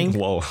morning.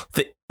 Whoa.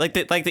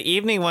 The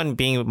evening one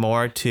being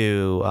more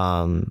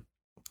to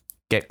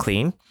get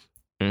clean.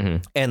 Mm-hmm.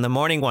 And the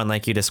morning one,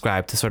 like you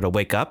described, to sort of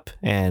wake up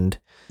and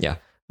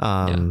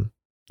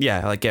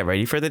like get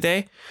ready for the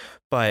day.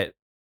 But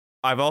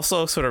I've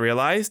also sort of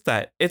realized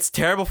that it's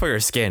terrible for your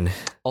skin.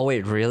 Oh,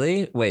 wait,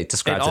 really? Wait,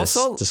 describe this.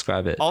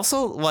 Describe it.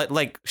 Also,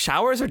 like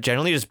showers are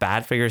generally just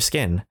bad for your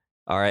skin.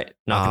 All right,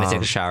 not going to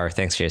take a shower.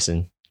 Thanks,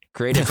 Jason.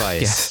 Great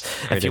advice.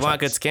 Yes. If you want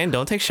good skin,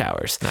 don't take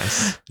showers.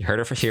 Nice. You heard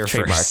it here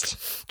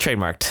first.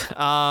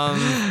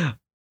 Trademarked.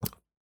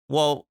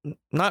 Well,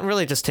 not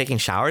really just taking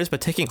showers, but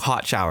taking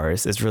hot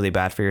showers is really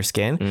bad for your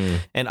skin.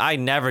 And I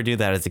never do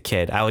that as a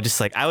kid. I would just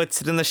I would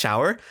sit in the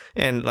shower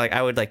and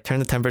I would turn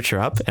the temperature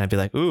up and I'd be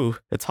like, ooh,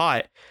 it's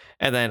hot.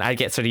 And then I'd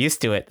get sort of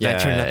used to it. Then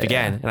I'd turn it up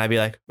again and I'd be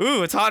like,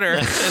 ooh, it's hotter.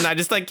 And I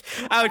just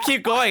I would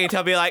keep going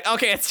until I'd be like,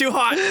 okay, it's too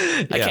hot.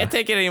 I can't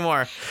take it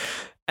anymore.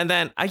 And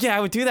then,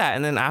 I would do that.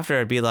 And then after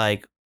I'd be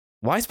like,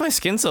 why is my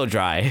skin so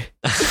dry?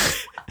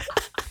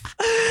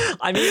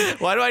 I mean,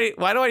 why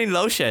do I need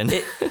lotion?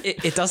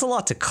 It does a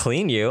lot to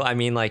clean you. I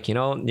mean,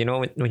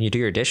 when you do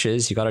your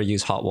dishes, you got to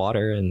use hot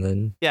water and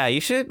then. Yeah,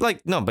 you should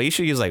but you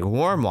should use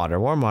warm water.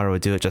 Warm water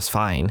would do it just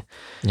fine.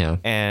 Yeah.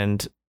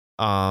 And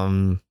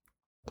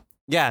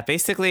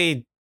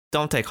basically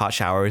don't take hot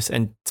showers,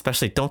 and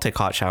especially don't take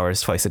hot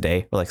showers twice a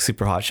day or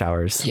super hot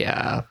showers.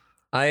 Yeah.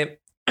 I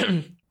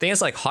think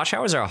it's hot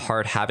showers are a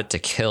hard habit to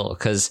kill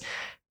because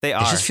they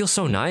just feel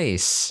so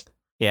nice.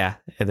 Yeah,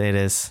 it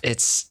is.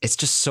 It's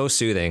just so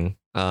soothing.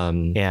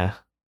 Yeah.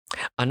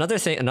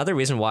 Another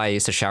reason why I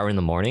used to shower in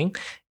the morning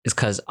is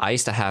because I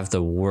used to have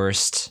the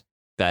worst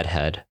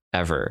bedhead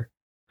ever.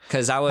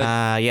 Because I would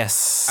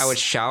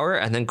shower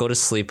and then go to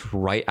sleep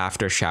right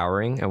after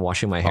showering and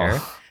washing my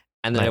hair,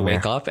 and then I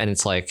wake up and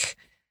it's like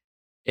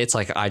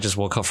I just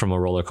woke up from a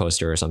roller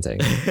coaster or something.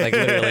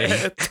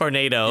 Literally,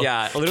 tornado.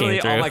 Yeah, literally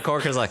all my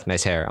coworkers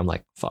nice hair. I'm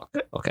like, fuck.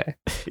 Okay.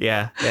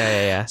 Yeah.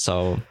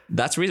 So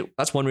that's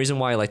one reason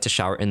why I like to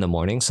shower in the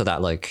morning, so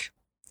that I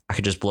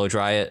could just blow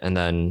dry it and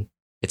then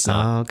it's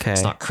not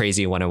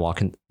crazy when I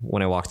walk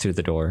through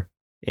the door.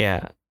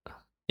 Yeah.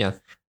 All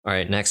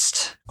right.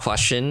 Next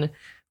question: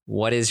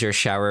 what is your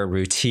shower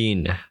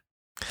routine?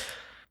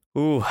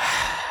 Ooh.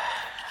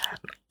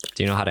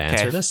 Do you know how to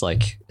answer this?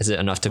 Is it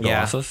enough to go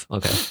off of?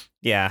 Okay.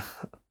 Yeah.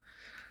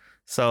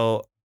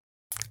 So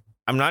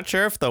I'm not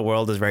sure if the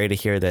world is ready to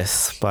hear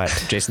this, but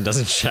Jason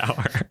doesn't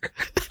shower.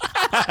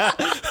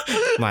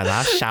 My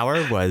last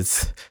shower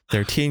was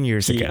 13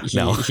 years ago.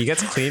 He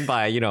gets clean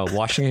by,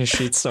 washing his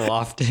sheets so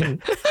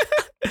often.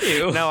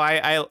 Ew. No,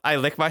 I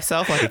lick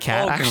myself like a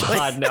cat. Actually.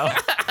 God, no.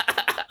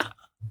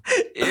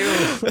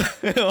 Ew.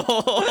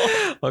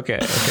 Okay.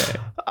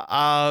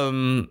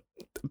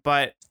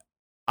 But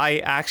I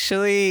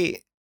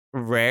actually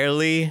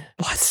rarely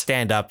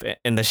stand up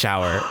in the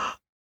shower.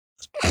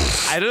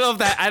 I don't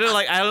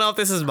know if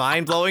this is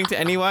mind blowing to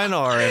anyone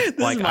or if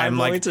I'm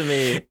to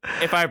me.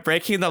 If I'm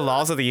breaking the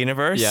laws of the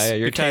universe. Yeah,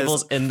 your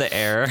cable's in the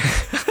air.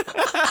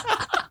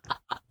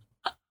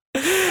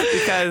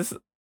 Because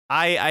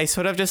I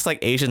sort of just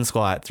Asian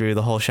squat through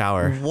the whole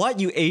shower. What?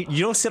 You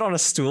don't sit on a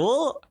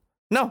stool?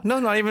 No,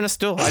 not even a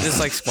stool. I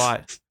just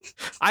squat.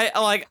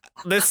 I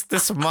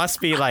this must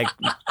be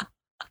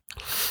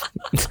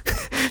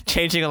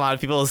changing a lot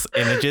of people's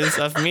images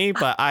of me,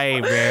 but I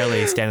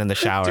rarely stand in the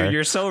shower. Dude,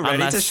 you're so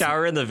ready to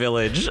shower in the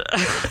village.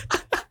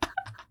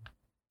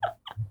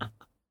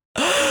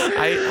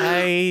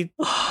 I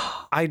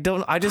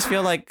just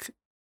feel I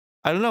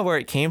don't know where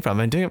it came from.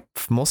 I'm doing it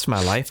for most of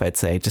my life, I'd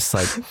say. Just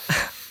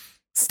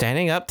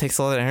standing up takes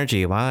a lot of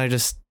energy. Why don't I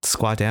just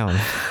squat down?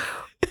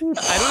 I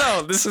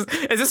don't know. Is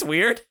this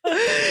weird?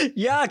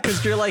 Yeah,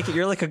 because you're like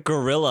a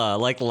gorilla,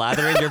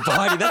 lathering your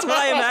body. That's what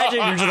I imagine.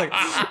 You're just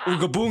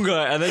ooga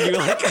boonga, and then you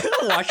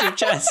wash your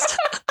chest.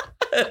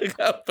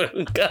 Ooga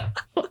boonga.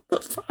 What the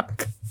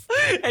fuck?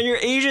 And you're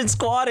Asian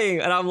squatting,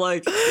 and I'm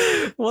like,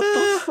 what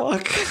the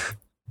fuck?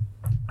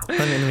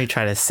 Let me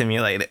try to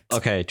simulate it.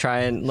 Okay,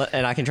 and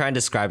I can try and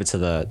describe it to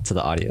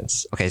the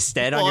audience. Okay,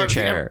 stand on your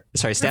chair.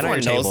 Sorry, stand on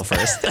your table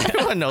first.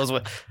 Everyone knows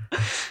what.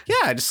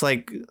 Yeah, just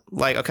okay,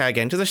 I get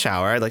into the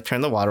shower. I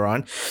turn the water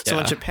on. So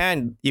in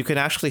Japan, you can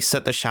actually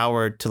set the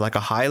shower to a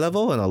high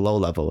level and a low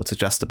level. It's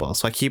adjustable.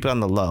 So I keep it on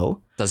the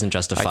low. Doesn't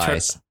justify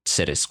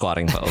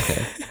squatting, but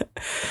okay.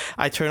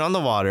 I turn on the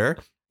water,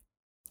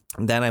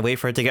 then I wait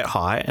for it to get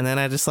hot, and then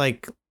I just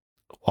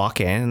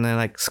walk in and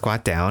then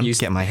squat down,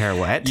 get my hair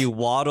wet. You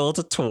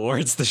waddled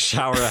towards the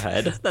shower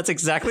head. That's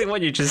exactly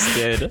what you just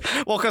did.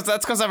 Well,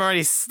 because I'm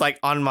already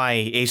on my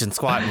Asian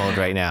squat mode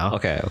right now.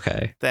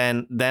 Okay.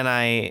 Then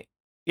I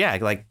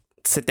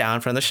sit down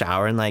in front of the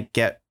shower and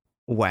get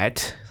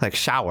wet,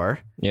 shower.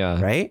 Yeah.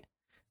 Right.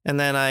 And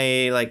then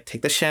I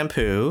take the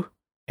shampoo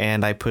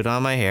and I put it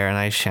on my hair and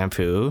I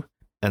shampoo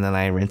and then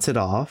I rinse it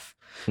off.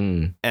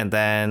 And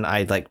then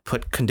I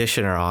put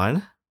conditioner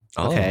on.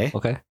 Oh,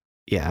 okay.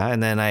 Yeah,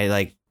 and then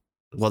I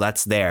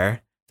that's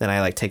there. Then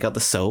I take out the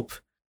soap,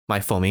 my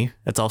foamy.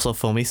 It's also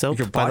foamy soap.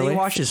 Your body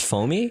wash is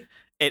foamy?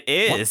 It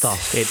is. What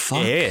the fuck?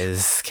 It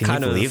is. Can you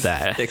believe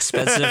that?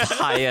 Expensive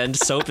high-end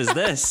soap is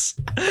this?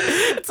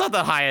 It's not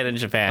the high-end in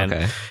Japan.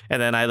 Okay. And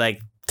then I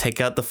like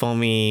take out the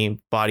foamy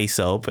body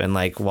soap and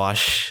like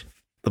wash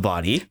the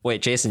body.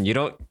 Wait, Jason, you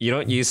don't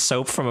use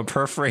soap from a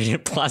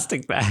perforated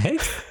plastic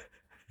bag?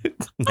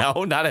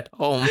 No, not at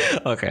home.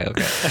 Okay.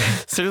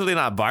 Certainly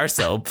not bar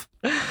soap.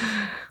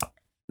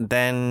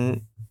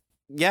 Then,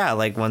 yeah,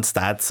 like once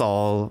that's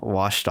all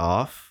washed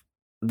off,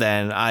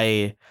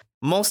 then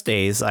most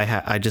days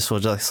I just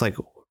will just like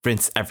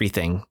rinse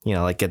everything,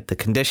 like get the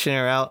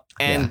conditioner out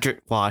and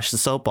wash the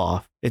soap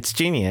off. It's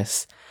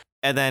genius.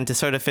 And then to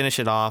sort of finish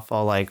it off,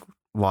 I'll like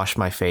wash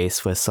my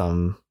face with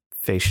some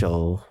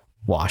facial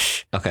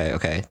wash.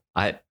 Okay.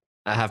 I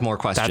have more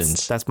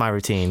questions. That's my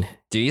routine.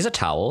 Do you use a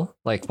towel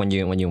like when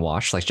you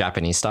wash, like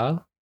Japanese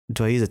style?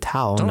 Do I use a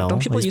towel? No.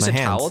 Don't people use a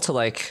hands. towel to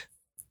like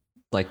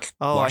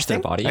wash their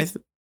body?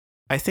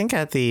 I think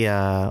at the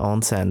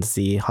onsens,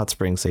 the hot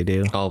springs, they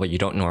do. Oh, but you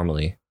don't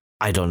normally.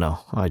 I don't know.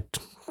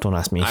 Don't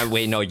ask me.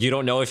 Wait, no, you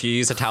don't know if you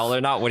use a towel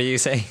or not. What do you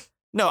say?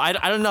 No, I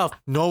don't know if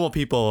normal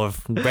people or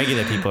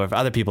regular people or if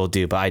other people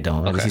do, but I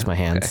don't. I just use my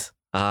hands.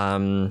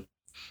 Okay.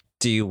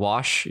 Do you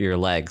wash your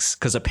legs?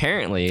 Because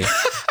apparently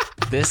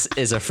this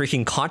is a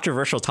freaking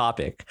controversial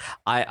topic.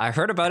 I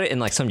heard about it in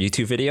like some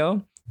YouTube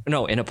video.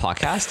 No, in a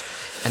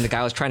podcast. And the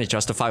guy was trying to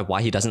justify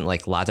why he doesn't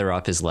like lather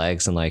up his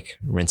legs and like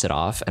rinse it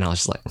off. And I was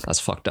just like, that's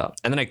fucked up.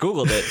 And then I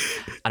Googled it.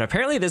 And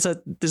apparently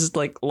there's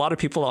like a lot of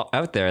people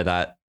out there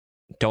that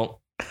don't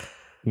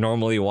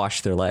normally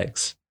wash their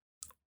legs.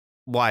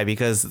 Why?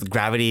 Because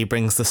gravity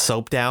brings the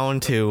soap down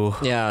to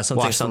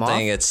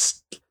something.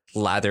 It's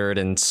lathered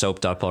and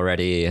soaped up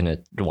already and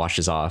it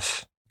washes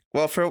off.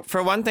 Well,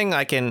 for one thing,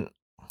 I'm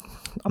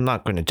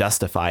not going to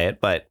justify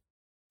it, but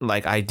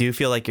like I do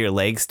feel like your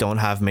legs don't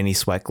have many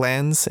sweat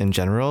glands in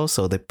general,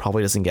 so they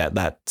probably doesn't get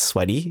that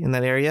sweaty in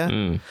that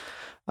area.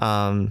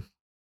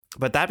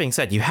 But that being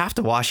said, you have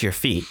to wash your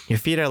feet. Your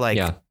feet are like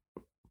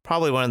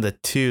probably one of the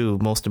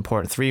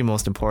three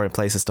most important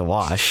places to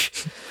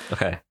wash.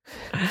 Okay.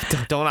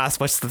 Don't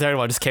ask what's the third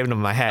one. Just came into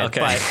my head.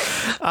 Okay.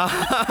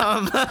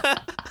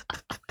 But,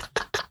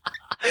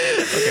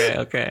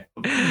 Okay.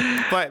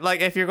 But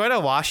like if you're going to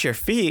wash your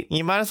feet,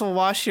 you might as well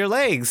wash your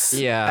legs.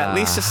 Yeah. At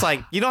least just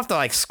like you don't have to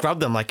like scrub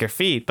them like your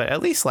feet, but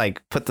at least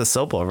like put the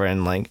soap over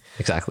and like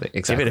exactly.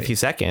 Give it a few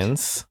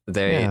seconds.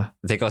 They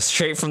go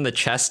straight from the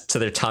chest to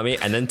their tummy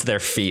and then to their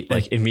feet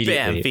like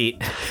immediately. Bam, feet.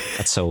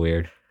 That's so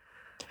weird.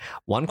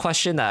 One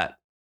question that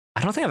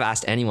I don't think I've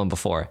asked anyone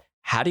before.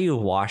 How do you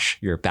wash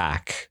your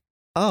back?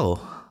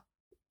 Oh,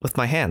 with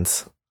my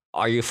hands.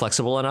 Are you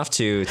flexible enough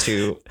to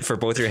for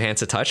both your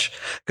hands to touch?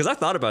 Because I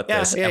thought about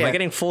this. Am I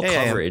getting full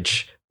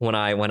coverage when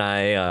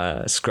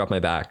I scrub my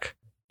back?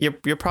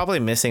 You're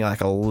probably missing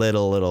like a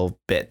little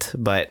bit,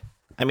 but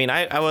I mean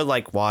I would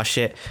like wash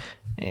it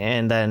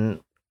and then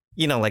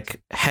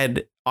like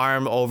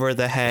arm over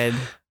the head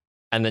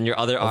and then your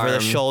other arm over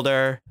the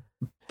shoulder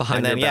behind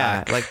and then your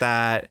back. like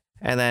that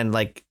and then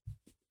like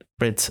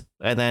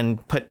and then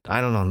put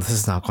I don't know, this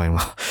is not going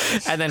well.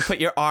 And then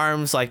put your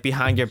arms like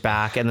behind your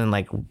back and then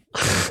like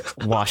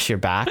wash your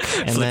back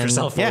and flip then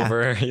yourself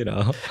over,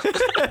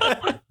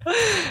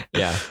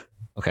 Yeah.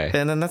 Okay.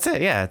 And then that's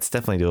it. Yeah, it's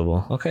definitely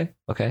doable. Okay.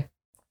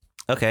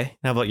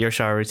 How about your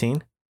shower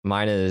routine?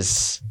 Mine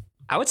is,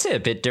 I would say, a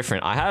bit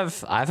different. I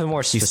have a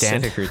more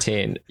specific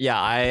routine. Yeah,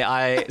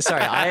 I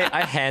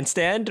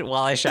handstand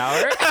while I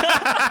shower.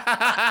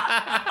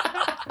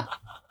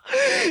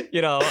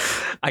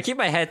 I keep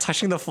my head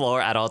touching the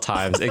floor at all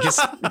times. It just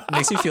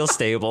makes me feel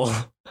stable.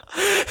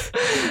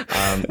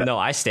 No,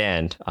 I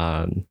stand.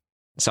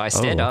 So I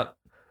stand up.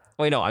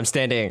 Wait, no, I'm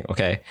standing.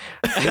 Okay.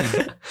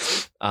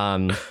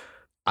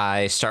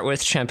 I start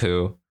with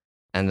shampoo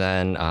and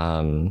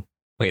then,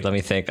 wait, let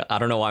me think. I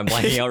don't know why I'm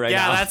blanking out right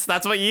now. Yeah,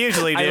 that's what you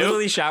usually do. I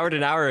literally showered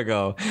an hour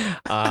ago.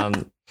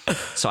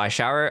 So I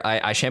shower,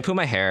 I shampoo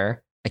my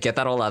hair. I get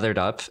that all lathered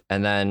up.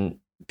 And then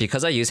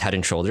because I use Head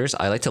and Shoulders,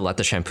 I like to let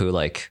the shampoo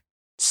like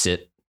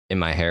sit in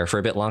my hair for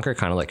a bit longer,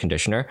 kind of like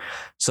conditioner.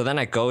 So then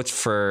I go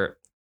to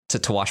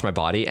wash my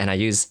body and I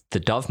use the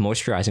Dove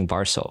moisturizing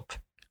bar soap.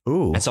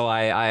 Ooh. And so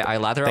I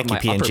lather up my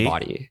upper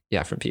body.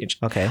 Yeah, from P&G.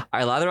 Okay.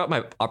 I lather up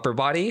my upper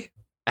body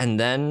and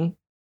then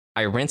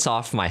I rinse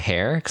off my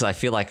hair because I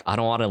feel like I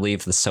don't want to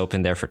leave the soap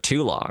in there for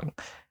too long.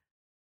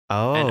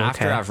 Oh, and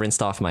after I've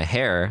rinsed off my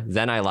hair,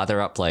 then I lather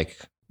up like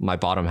my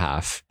bottom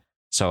half.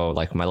 So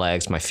like my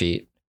legs, my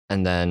feet,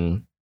 and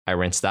then I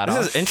rinse that off.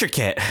 This is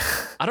intricate.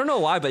 I don't know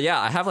why, but yeah,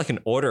 I have like an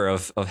order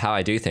of how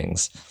I do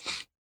things.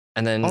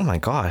 And then, oh my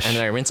gosh. And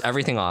then I rinse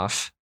everything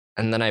off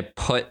and then I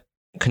put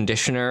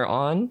conditioner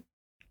on.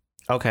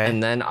 Okay.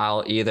 And then I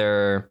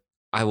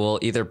will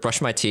either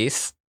brush my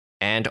teeth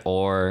and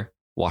or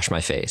wash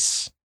my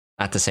face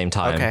at the same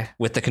time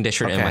with the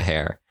conditioner in my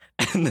hair.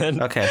 And then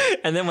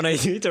when I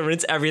need to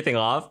rinse everything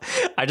off,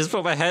 I just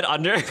put my head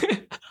under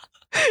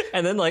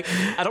and then like,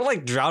 I don't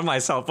like drown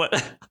myself, but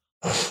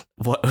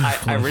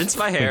I rinse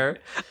my hair,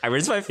 I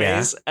rinse my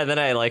face, and then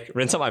I like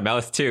rinse out my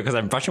mouth too because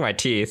I'm brushing my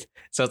teeth.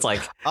 So it's like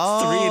 3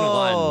 in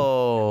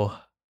 1.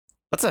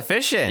 That's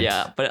efficient.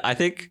 Yeah, but I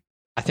think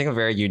I'm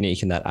very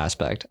unique in that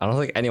aspect. I don't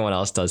think anyone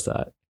else does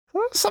that.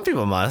 Well, some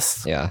people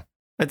must. Yeah.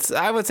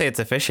 I would say it's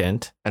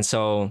efficient. And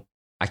so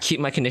I keep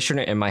my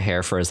conditioner in my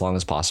hair for as long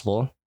as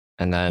possible.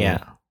 And then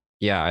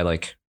I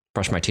like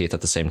brush my teeth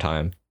at the same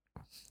time.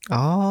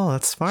 Oh,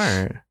 that's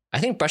smart. I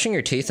think brushing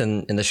your teeth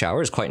in the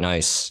shower is quite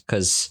nice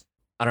because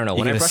I don't know,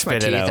 when I brush my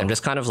teeth, I'm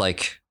just kind of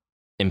like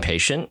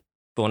impatient.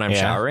 But when I'm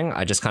showering,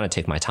 I just kind of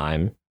take my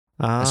time.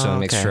 So it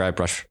makes sure I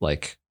brush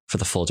like for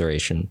the full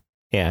duration.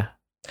 Yeah.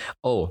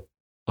 Oh,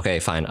 okay,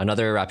 fine.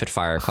 Another rapid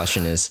fire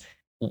question is,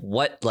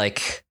 what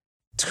like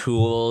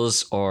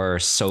tools or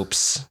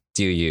soaps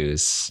do you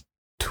use?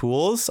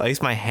 Tools? I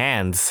use my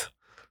hands.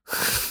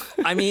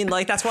 I mean,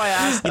 like, that's why I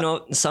asked,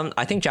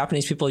 I think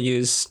Japanese people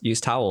use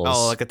towels.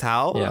 Oh, like a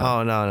towel? Yeah.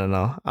 Oh,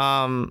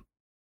 no.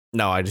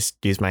 No, I just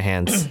use my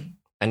hands.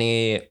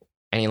 Any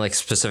like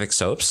specific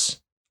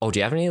soaps? Oh, do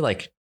you have any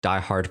like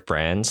diehard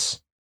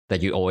brands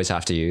that you always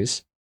have to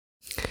use?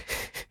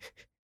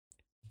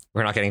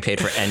 We're not getting paid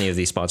for any of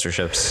these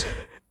sponsorships.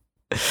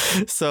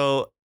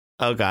 So,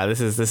 oh god, this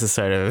is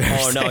sort of.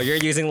 Oh no, you're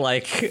using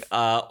like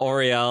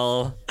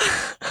L'Oreal.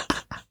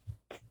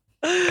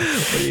 What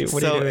are you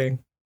doing?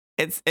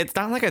 It's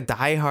not like a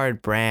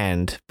diehard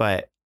brand,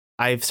 but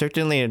I've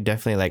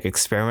definitely like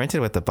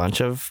experimented with a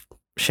bunch of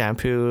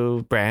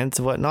shampoo brands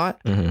and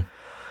whatnot.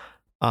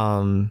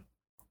 Mm-hmm.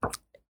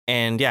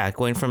 And yeah,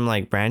 going from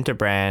like brand to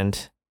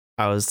brand,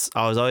 I was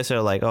always sort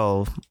of like,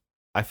 oh,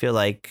 I feel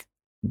like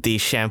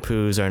these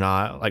shampoos are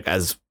not like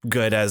as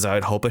good as I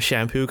would hope a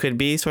shampoo could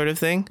be, sort of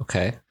thing.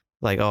 Okay.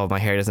 Like, oh, my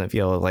hair doesn't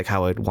feel like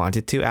how I'd want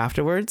it to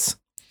afterwards.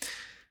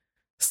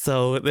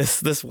 So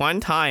this one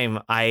time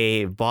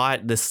I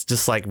bought this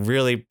just like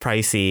really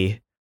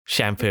pricey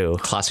shampoo.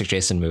 Classic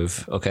Jason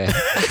move. Okay.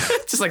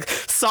 Just like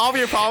solve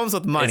your problems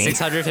with money. It's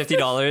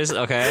 $650.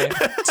 Okay.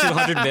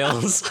 200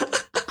 mils.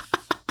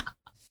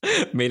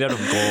 Made out of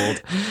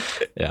gold.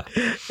 Yeah.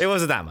 It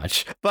wasn't that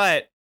much,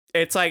 but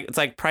it's like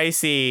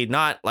pricey,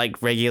 not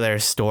like regular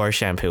store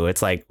shampoo.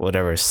 It's like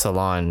whatever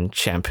salon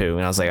shampoo.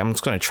 And I was like, I'm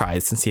just going to try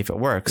this and see if it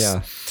works.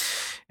 Yeah.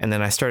 And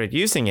then I started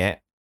using it,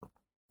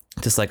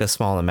 just like a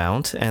small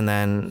amount. And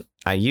then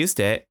I used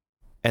it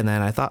and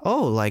then I thought,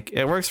 oh, like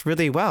it works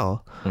really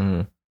well.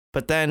 Mm-hmm.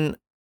 But then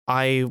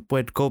I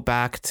would go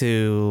back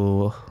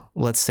to,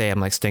 let's say I'm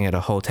like staying at a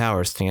hotel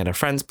or staying at a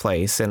friend's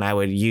place, and I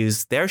would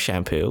use their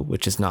shampoo,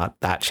 which is not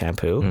that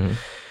shampoo. Mm-hmm.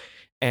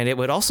 And it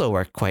would also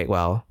work quite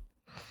well.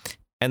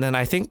 And then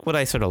I think what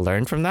I sort of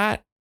learned from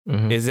that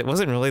is it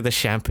wasn't really the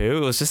shampoo.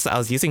 It was just I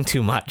was using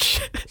too much.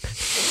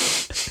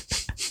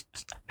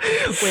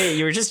 Wait,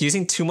 you were just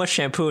using too much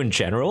shampoo in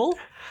general?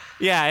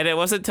 Yeah, and it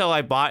wasn't until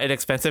I bought an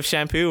expensive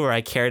shampoo where I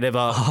cared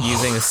about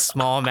using a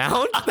small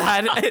amount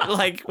that it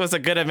like was a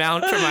good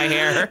amount for my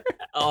hair.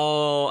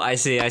 Oh, I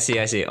see.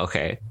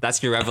 Okay.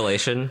 That's your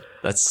revelation?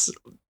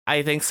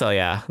 I think so,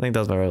 yeah. I think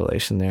that was my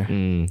revelation there.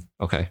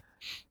 Okay.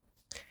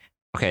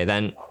 Okay,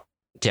 then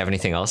do you have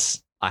anything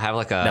else? I have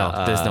like a...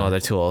 No, there's no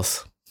other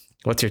tools.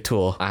 What's your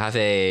tool? I have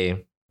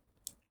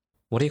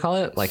what do you call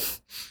it? Like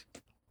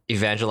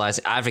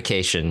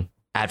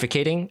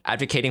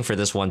advocating for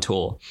this one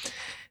tool.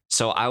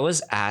 So what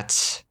was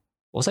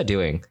I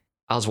doing?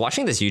 I was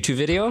watching this YouTube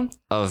video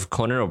of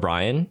Conan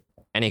O'Brien,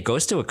 and it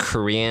goes to a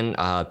Korean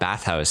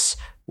bathhouse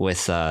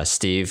with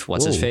Steve,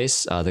 what's his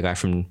face? The guy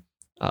from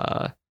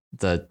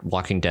The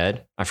Walking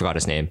Dead. I forgot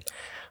his name.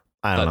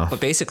 I don't know.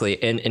 But basically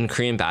in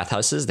Korean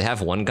bathhouses, they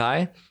have one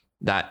guy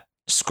that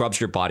scrubs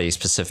your body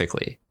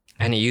specifically.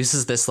 And he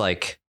uses this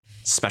like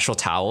special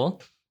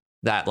towel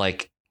that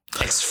like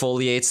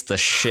exfoliates the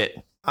shit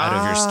out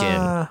of your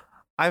skin.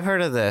 I've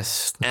heard of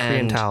this.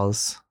 Korean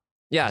towels.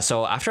 Yeah.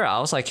 So after I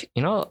was like,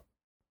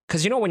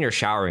 because when you're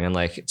showering and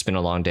like it's been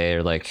a long day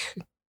or like,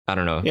 I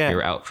don't know,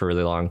 you're out for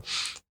really long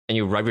and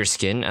you rub your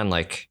skin and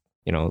like,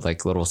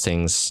 like little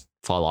things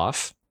fall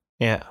off.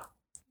 Yeah.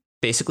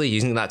 Basically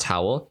using that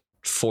towel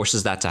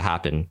forces that to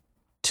happen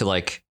to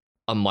like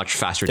a much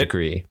faster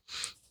degree.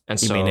 And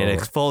so, you mean it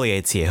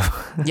exfoliates you?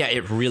 Yeah,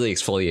 it really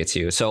exfoliates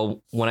you.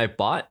 So when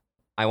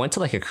I went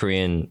to like a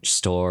Korean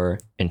store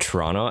in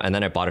Toronto and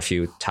then I bought a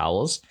few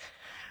towels.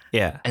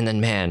 Yeah. And then,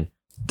 man,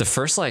 the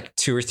first like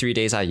 2 or 3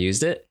 days I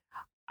used it,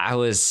 I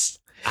was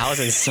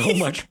in so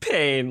much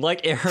pain.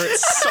 Like it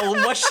hurts so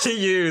much to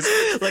use.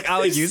 Like I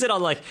would use it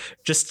on like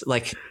just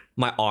like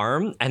my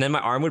arm, and then my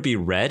arm would be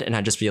red and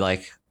I'd just be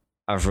like,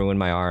 I've ruined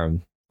my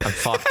arm. I'm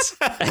fucked.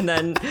 And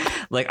then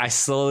like I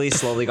slowly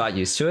got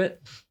used to it.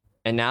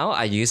 And now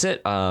I use it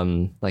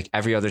like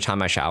every other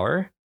time I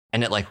shower,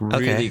 and it like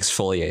really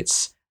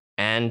exfoliates,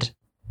 and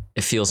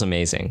it feels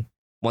amazing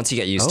once you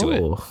get used to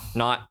it.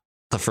 Not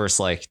the first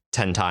like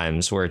 10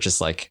 times where it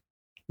just like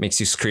makes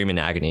you scream in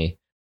agony.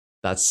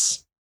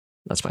 That's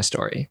my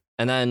story.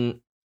 And then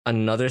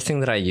another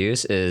thing that I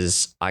use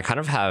is I kind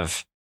of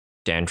have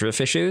dandruff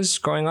issues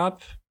growing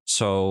up.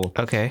 So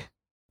I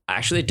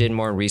actually did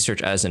more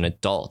research as an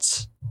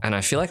adult, and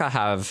I feel like I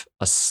have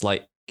a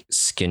slight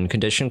skin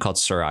condition called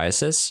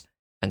psoriasis.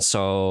 And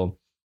so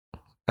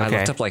I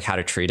looked up like how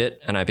to treat it.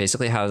 And I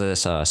basically have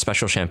this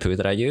special shampoo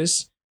that I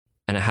use.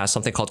 and it has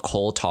something called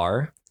coal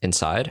tar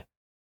inside,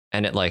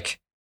 and it like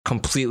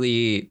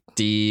completely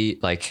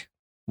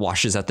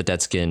washes out the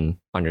dead skin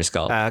on your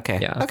scalp. Okay.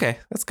 Yeah. Okay.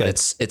 That's good.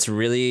 It's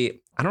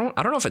really, I don't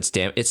know if it's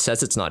it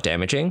says it's not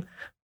damaging,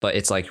 but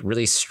it's like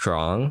really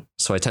strong.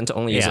 So I tend to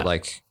only use it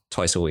like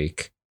twice a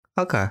week.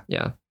 Okay.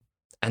 Yeah.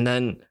 And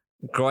then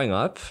growing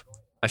up,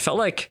 I felt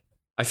like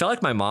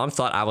my mom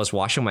thought I was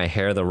washing my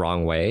hair the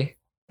wrong way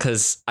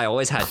because I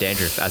always had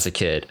dandruff as a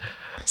kid.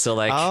 So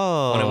like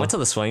when I went to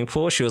the swimming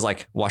pool, she was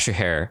like, wash your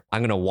hair.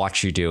 I'm going to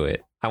watch you do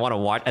it. I want to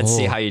watch and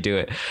see how you do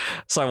it.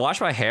 So I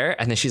washed my hair,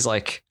 and then she's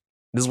like,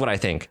 this is what I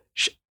think.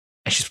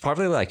 And she's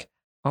probably like,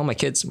 oh, my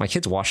kid's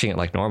washing it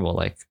like normal.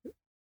 Like,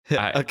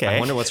 I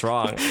wonder what's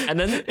wrong. And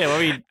then,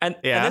 and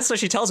then so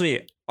she tells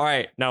me, all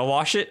right, now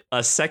wash it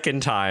a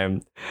second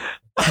time.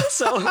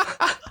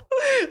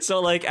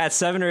 So like at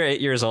 7 or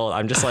 8 years old,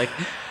 I'm just like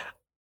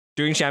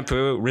doing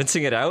shampoo,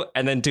 rinsing it out,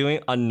 and then doing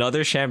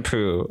another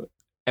shampoo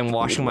and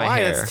washing my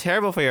hair. Why? It's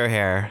terrible for your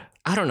hair.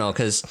 I don't know,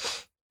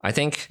 because I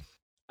think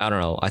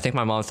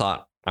my mom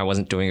thought I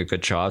wasn't doing a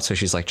good job. So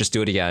she's like, just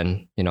do it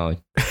again. You know,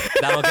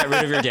 that'll get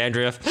rid of your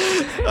dandruff.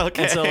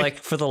 Okay. And so like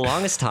for the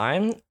longest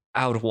time,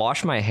 I would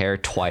wash my hair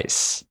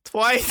twice.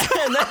 And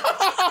then,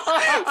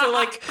 for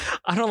like,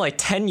 I don't know, like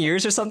 10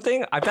 years or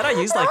something. I bet I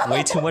used like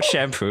way too much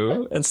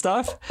shampoo and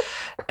stuff.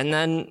 And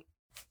then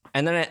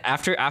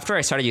after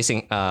I started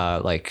using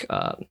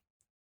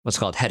what's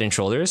called Head and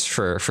Shoulders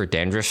for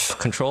dandruff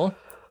control,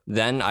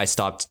 then I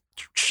stopped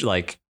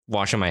like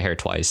washing my hair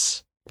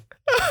twice.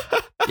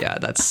 Yeah,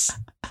 that's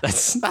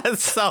so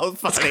funny.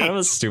 That's kind of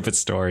a stupid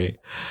story.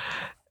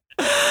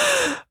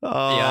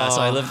 Yeah,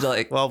 so I lived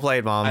like, well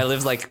played, Mom. I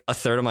lived like a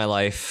third of my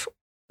life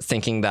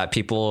thinking that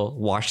people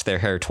wash their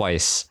hair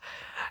twice.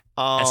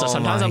 And so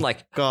sometimes I'm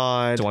like,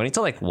 God, do I need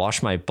to like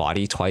wash my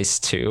body twice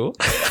too?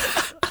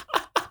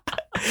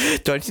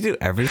 Do I need to do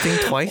everything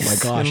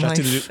twice? Oh my gosh,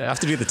 I have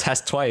to do the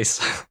test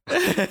twice.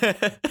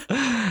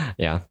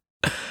 Yeah.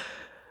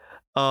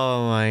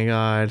 Oh my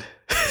God.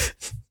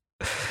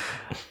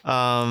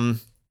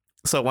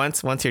 So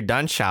once you're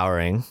done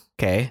showering,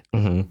 okay,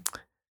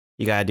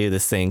 you gotta do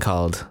this thing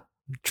called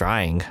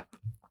drying.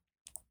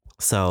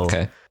 So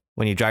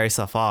when you dry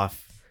yourself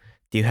off,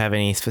 do you have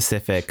any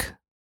specific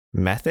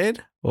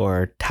method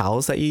or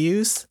towels that you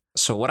use?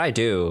 So what I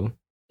do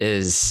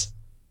is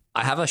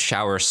I have a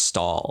shower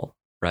stall,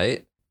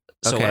 right?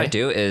 So what I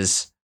do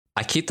is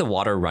I keep the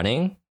water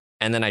running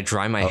and then I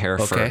dry my hair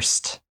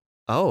first.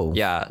 Oh,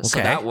 yeah. So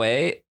that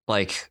way,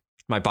 like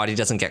my body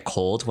doesn't get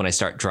cold when I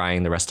start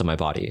drying the rest of my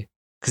body.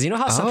 Because you know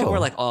how some people are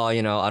like, oh,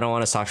 you know, I don't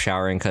want to stop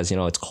showering because, you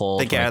know, it's cold.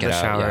 They get out of the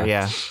shower,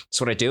 yeah.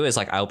 So what I do is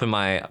like I open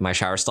my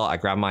shower stall, I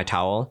grab my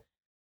towel,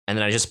 and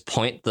then I just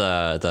point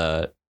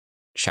the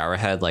shower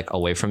head like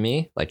away from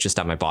me, like just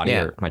at my body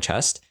or my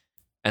chest.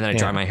 And then I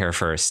dry my hair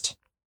first.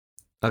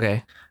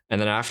 Okay.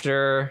 And then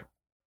after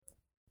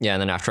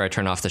I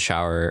turn off the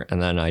shower,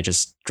 and then I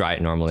just dry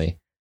it normally.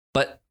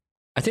 But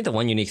I think the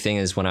one unique thing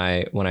is when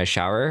I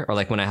shower, or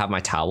like when I have my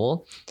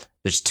towel,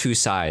 there's two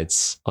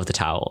sides of the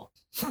towel.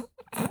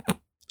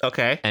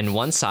 Okay. And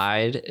one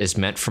side is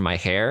meant for my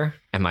hair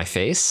and my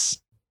face,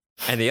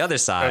 and the other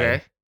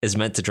side is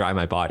meant to dry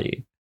my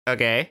body.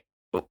 Okay.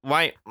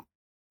 My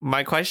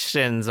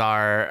questions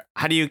are,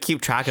 how do you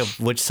keep track of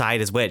which side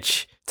is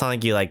which? It's not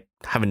like you like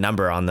have a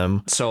number on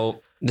them.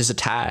 So there's a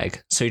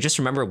tag. So you just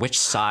remember which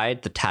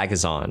side the tag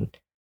is on.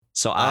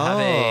 So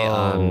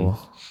I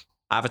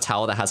have a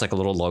towel that has like a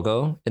little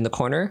logo in the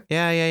corner.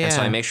 Yeah. And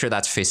so I make sure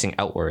that's facing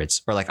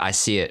outwards, or like I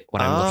see it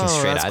when I'm looking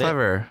straight at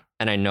it.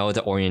 And I know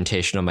the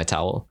orientation of my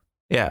towel.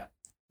 Yeah.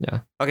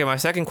 Okay, my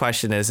second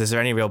question is there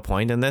any real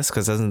point in this?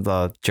 Because doesn't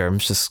the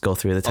germs just go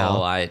through the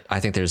towel? Oh, I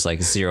think there's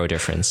like zero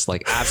difference.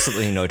 Like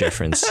absolutely no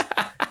difference.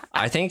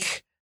 I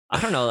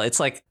don't know. It's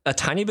like a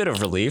tiny bit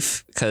of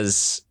relief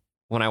because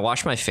when I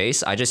wash my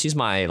face, I just use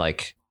my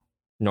like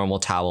normal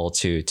towel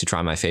to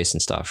dry my face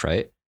and stuff,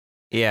 right?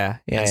 Yeah.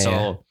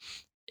 So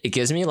it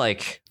gives me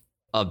like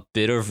a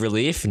bit of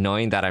relief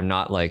knowing that I'm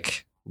not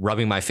like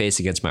rubbing my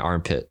face against my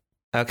armpit.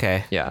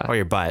 Okay. Yeah. Or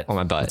your butt. Or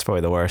my butt. That's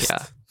probably the worst.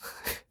 Yeah.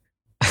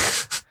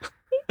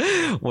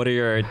 What are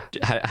your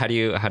how do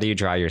you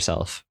dry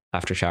yourself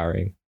after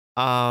showering?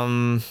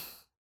 I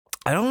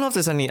don't know if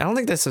there's any. I don't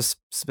think there's a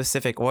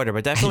specific order,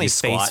 but definitely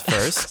face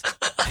first.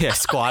 Yeah,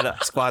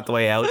 squat the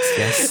way out.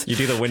 Yes, you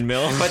do the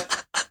windmill,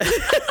 but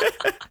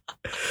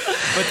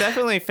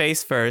definitely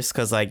face first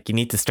because like you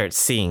need to start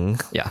seeing.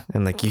 Yeah,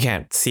 and like you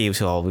can't see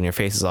until when your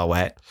face is all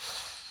wet.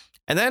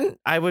 And then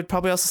I would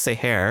probably also say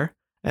hair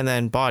and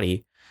then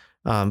body.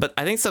 But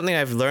I think something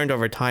I've learned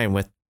over time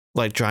with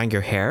like drying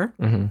your hair.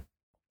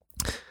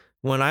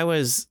 When I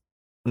was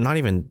not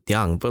even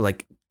young, but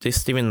like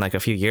just even like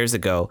a few years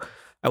ago,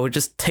 I would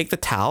just take the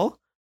towel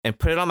and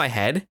put it on my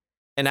head,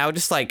 and I would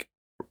just like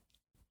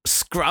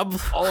scrub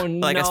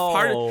like as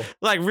hard,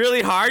 like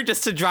really hard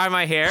just to dry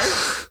my hair.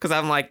 Cause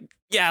I'm like,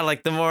 yeah,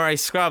 like the more I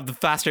scrub, the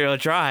faster it'll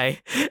dry.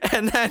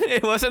 And then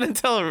it wasn't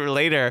until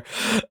later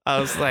I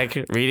was like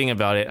reading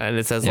about it, and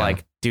it says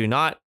like, do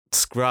not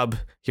scrub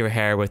your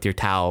hair with your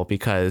towel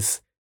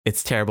because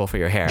it's terrible for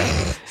your hair.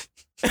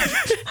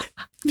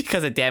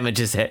 because it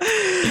damages it.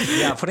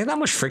 Yeah, putting that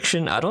much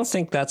friction, I don't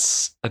think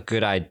that's a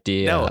good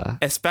idea. No,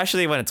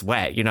 especially when it's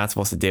wet. You're not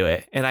supposed to do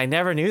it. And I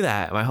never knew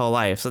that my whole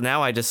life. So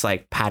now I just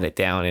like pat it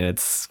down and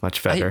it's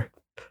much better.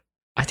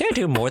 I think I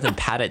do more than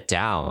pat it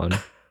down,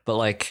 but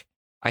like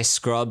I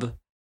scrub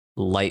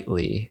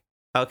lightly.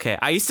 Okay,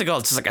 I used to go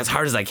just like as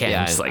hard as I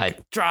can, just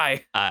like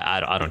dry.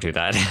 I don't do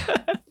that.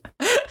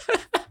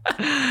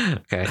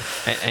 Okay.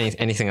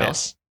 Anything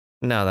else?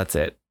 No, that's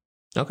it.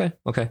 Okay.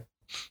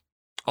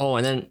 Oh,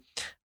 and then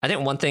I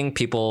think one thing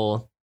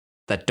people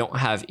that don't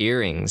have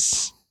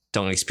earrings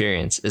don't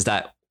experience is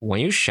that when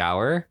you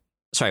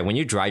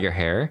dry your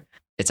hair,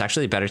 it's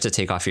actually better to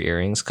take off your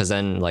earrings because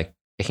then like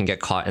it can get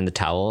caught in the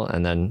towel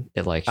and then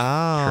it like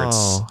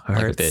hurts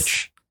like a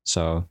bitch.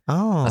 So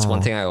that's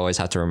one thing I always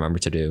have to remember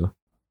to do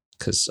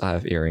because I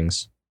have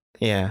earrings.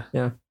 Yeah.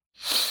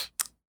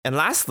 And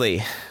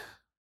lastly,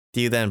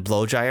 do you then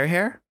blow dry your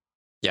hair?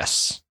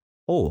 Yes.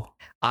 Oh,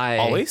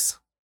 always?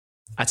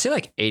 I'd say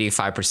like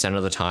 85%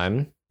 of the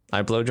time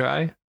I blow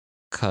dry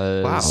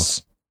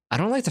because I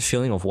don't like the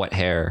feeling of wet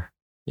hair,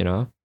 you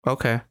know?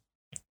 Okay.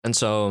 And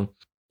so,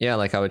 yeah,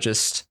 like I would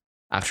just,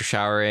 after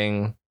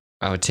showering,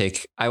 I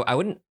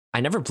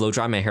never blow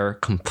dry my hair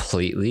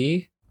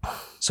completely.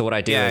 So what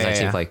I do is I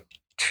take like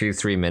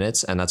 2-3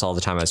 minutes and that's all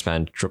the time I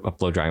spend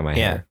blow drying my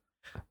hair.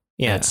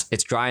 Yeah. And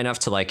it's dry enough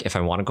to like, if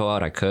I want to go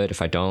out, I could.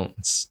 If I don't,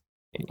 it's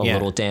a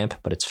little damp,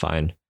 but it's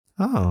fine.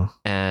 Oh.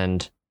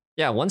 And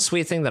yeah, one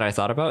sweet thing that I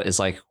thought about is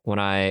like when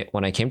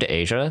I came to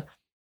Asia,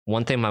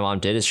 one thing my mom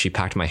did is she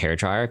packed my hair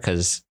dryer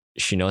because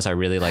she knows I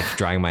really like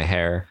drying my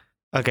hair.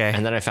 Okay.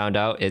 And then I found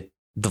out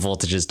the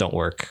voltages don't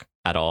work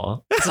at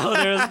all. So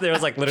there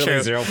was like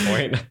literally 0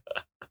 point.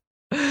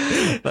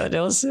 But it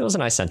was a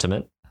nice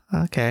sentiment.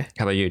 Okay.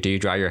 How about you? Do you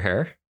dry your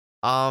hair?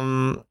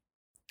 I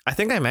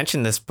think I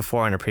mentioned this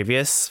before in a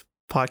previous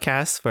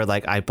podcast where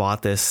like I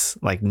bought this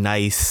like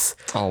nice.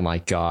 Oh my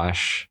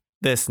gosh.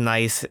 This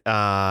nice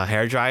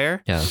hair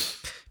dryer. Yeah.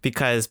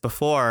 Because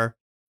before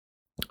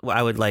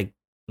I would like,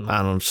 I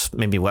don't know, just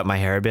maybe wet my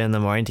hair a bit in the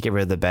morning to get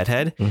rid of the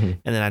bedhead. Mm-hmm.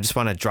 And then I just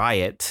want to dry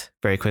it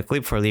very quickly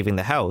before leaving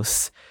the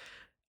house.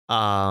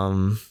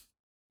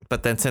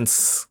 But then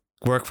since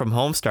work from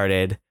home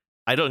started,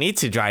 I don't need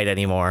to dry it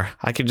anymore.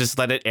 I can just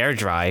let it air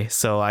dry.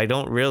 So I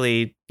don't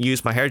really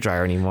use my hair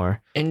dryer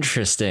anymore.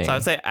 Interesting. So I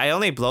would say I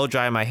only blow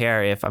dry my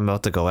hair if I'm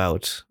about to go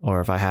out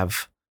or if I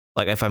have,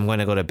 like, if I'm going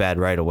to go to bed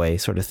right away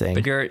sort of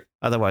thing. But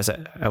otherwise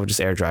I would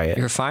just air dry it.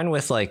 You're fine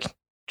with like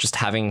just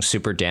having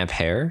super damp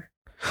hair?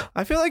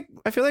 I feel like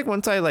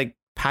once I like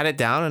pat it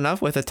down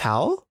enough with a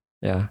towel,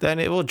 then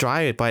it will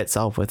dry it by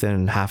itself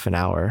within half an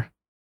hour.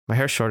 My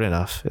hair's short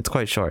enough. It's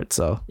quite short,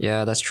 so.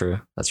 Yeah, that's true.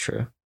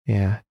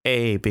 Yeah.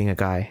 Being a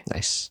guy.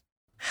 Nice.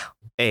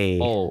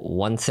 Oh,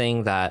 one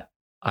thing that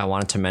I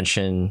wanted to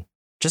mention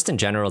just in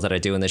general that I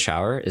do in the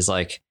shower is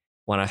like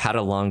when I've had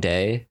a long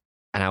day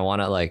and I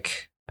want to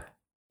like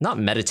not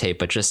meditate,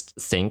 but just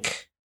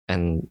think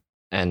and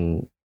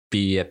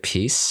be at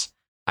peace.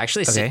 I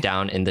actually sit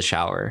down in the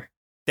shower.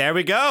 There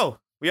we go.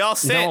 We all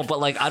sit. No, but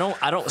like I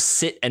don't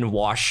sit and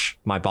wash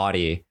my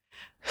body.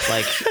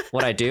 Like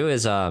what I do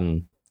is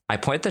I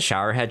point the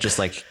shower head just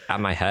like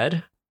at my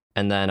head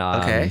and then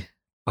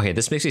okay,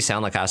 this makes me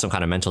sound like I have some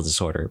kind of mental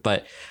disorder,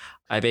 but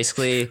I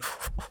basically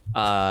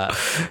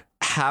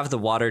have the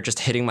water just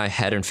hitting my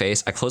head and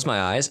face. I close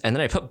my eyes and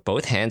then I put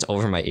both hands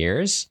over my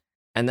ears.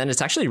 And then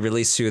it's actually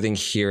really soothing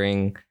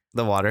hearing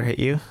the water hit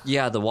you.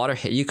 Yeah, the water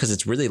hit you because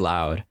it's really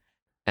loud.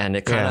 And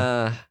it kind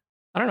of,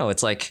 I don't know,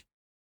 it's like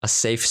a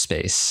safe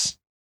space.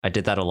 I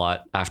did that a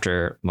lot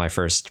after my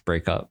first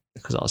breakup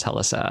because I was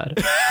hella sad.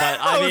 But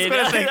I was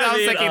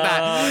thinking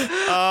that.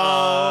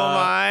 Oh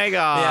my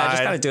God. Yeah, I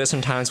just gotta do it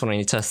sometimes when I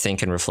need to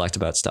think and reflect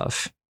about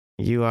stuff.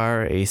 You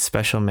are a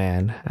special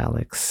man,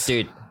 Alex.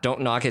 Dude,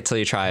 don't knock it till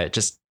you try it.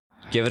 Just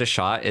give it a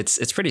shot.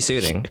 It's pretty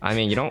soothing. I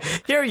mean, you don't.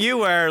 Here you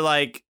were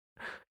like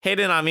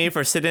hating on me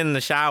for sitting in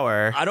the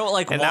shower. I don't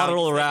like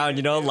waddle around,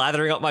 you know,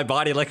 lathering up my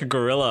body like a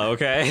gorilla,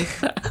 okay?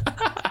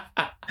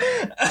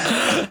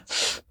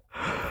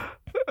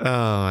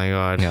 Oh my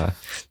God. Yeah.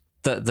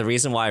 The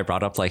reason why I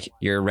brought up like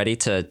you're ready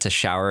to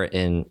shower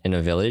in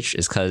a village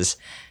is because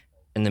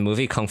in the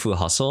movie Kung Fu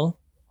Hustle,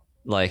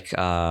 like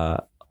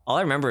all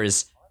I remember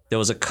is there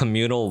was a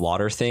communal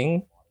water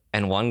thing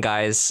and one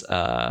guy's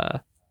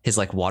his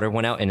like water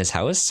went out in his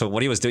house. So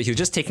what he was doing, he was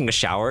just taking a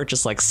shower,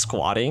 just like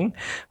squatting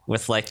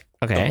with like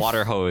the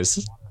water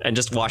hose and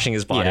just washing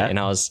his body. And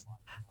I was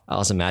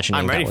imagining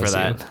I'm ready for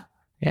that.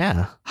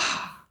 Yeah.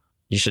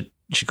 You should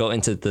go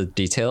into the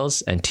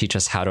details and teach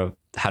us how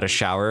to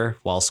shower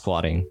while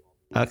squatting.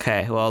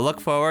 Okay, well, look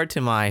forward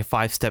to my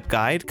 5-step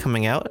guide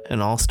coming out in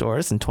all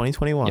stores in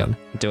 2021.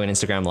 Yep, doing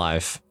Instagram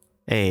Live.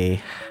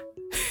 Hey.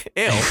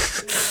 Ew.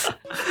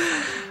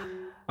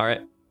 All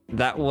right,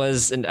 that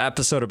was an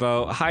episode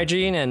about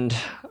hygiene and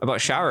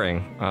about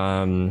showering.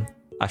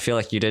 I feel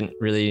like you didn't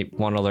really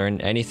want to learn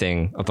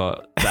anything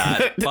about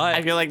that. But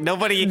I feel like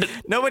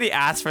nobody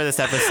asked for this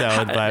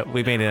episode, but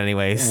we made it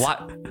anyways.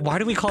 Why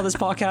do we call this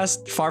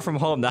podcast Far From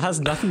Home? That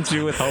has nothing to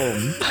do with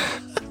home.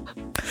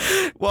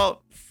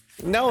 Well,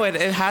 No, it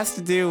has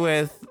to do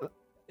with.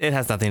 It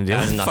has nothing to do. It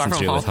has nothing to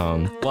do with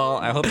home. Well,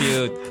 I hope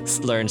you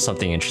learned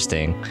something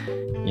interesting.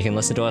 You can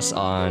listen to us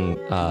on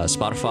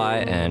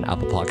Spotify and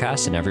Apple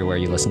Podcasts and everywhere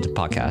you listen to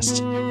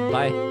podcasts.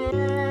 Bye.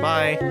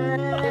 Bye.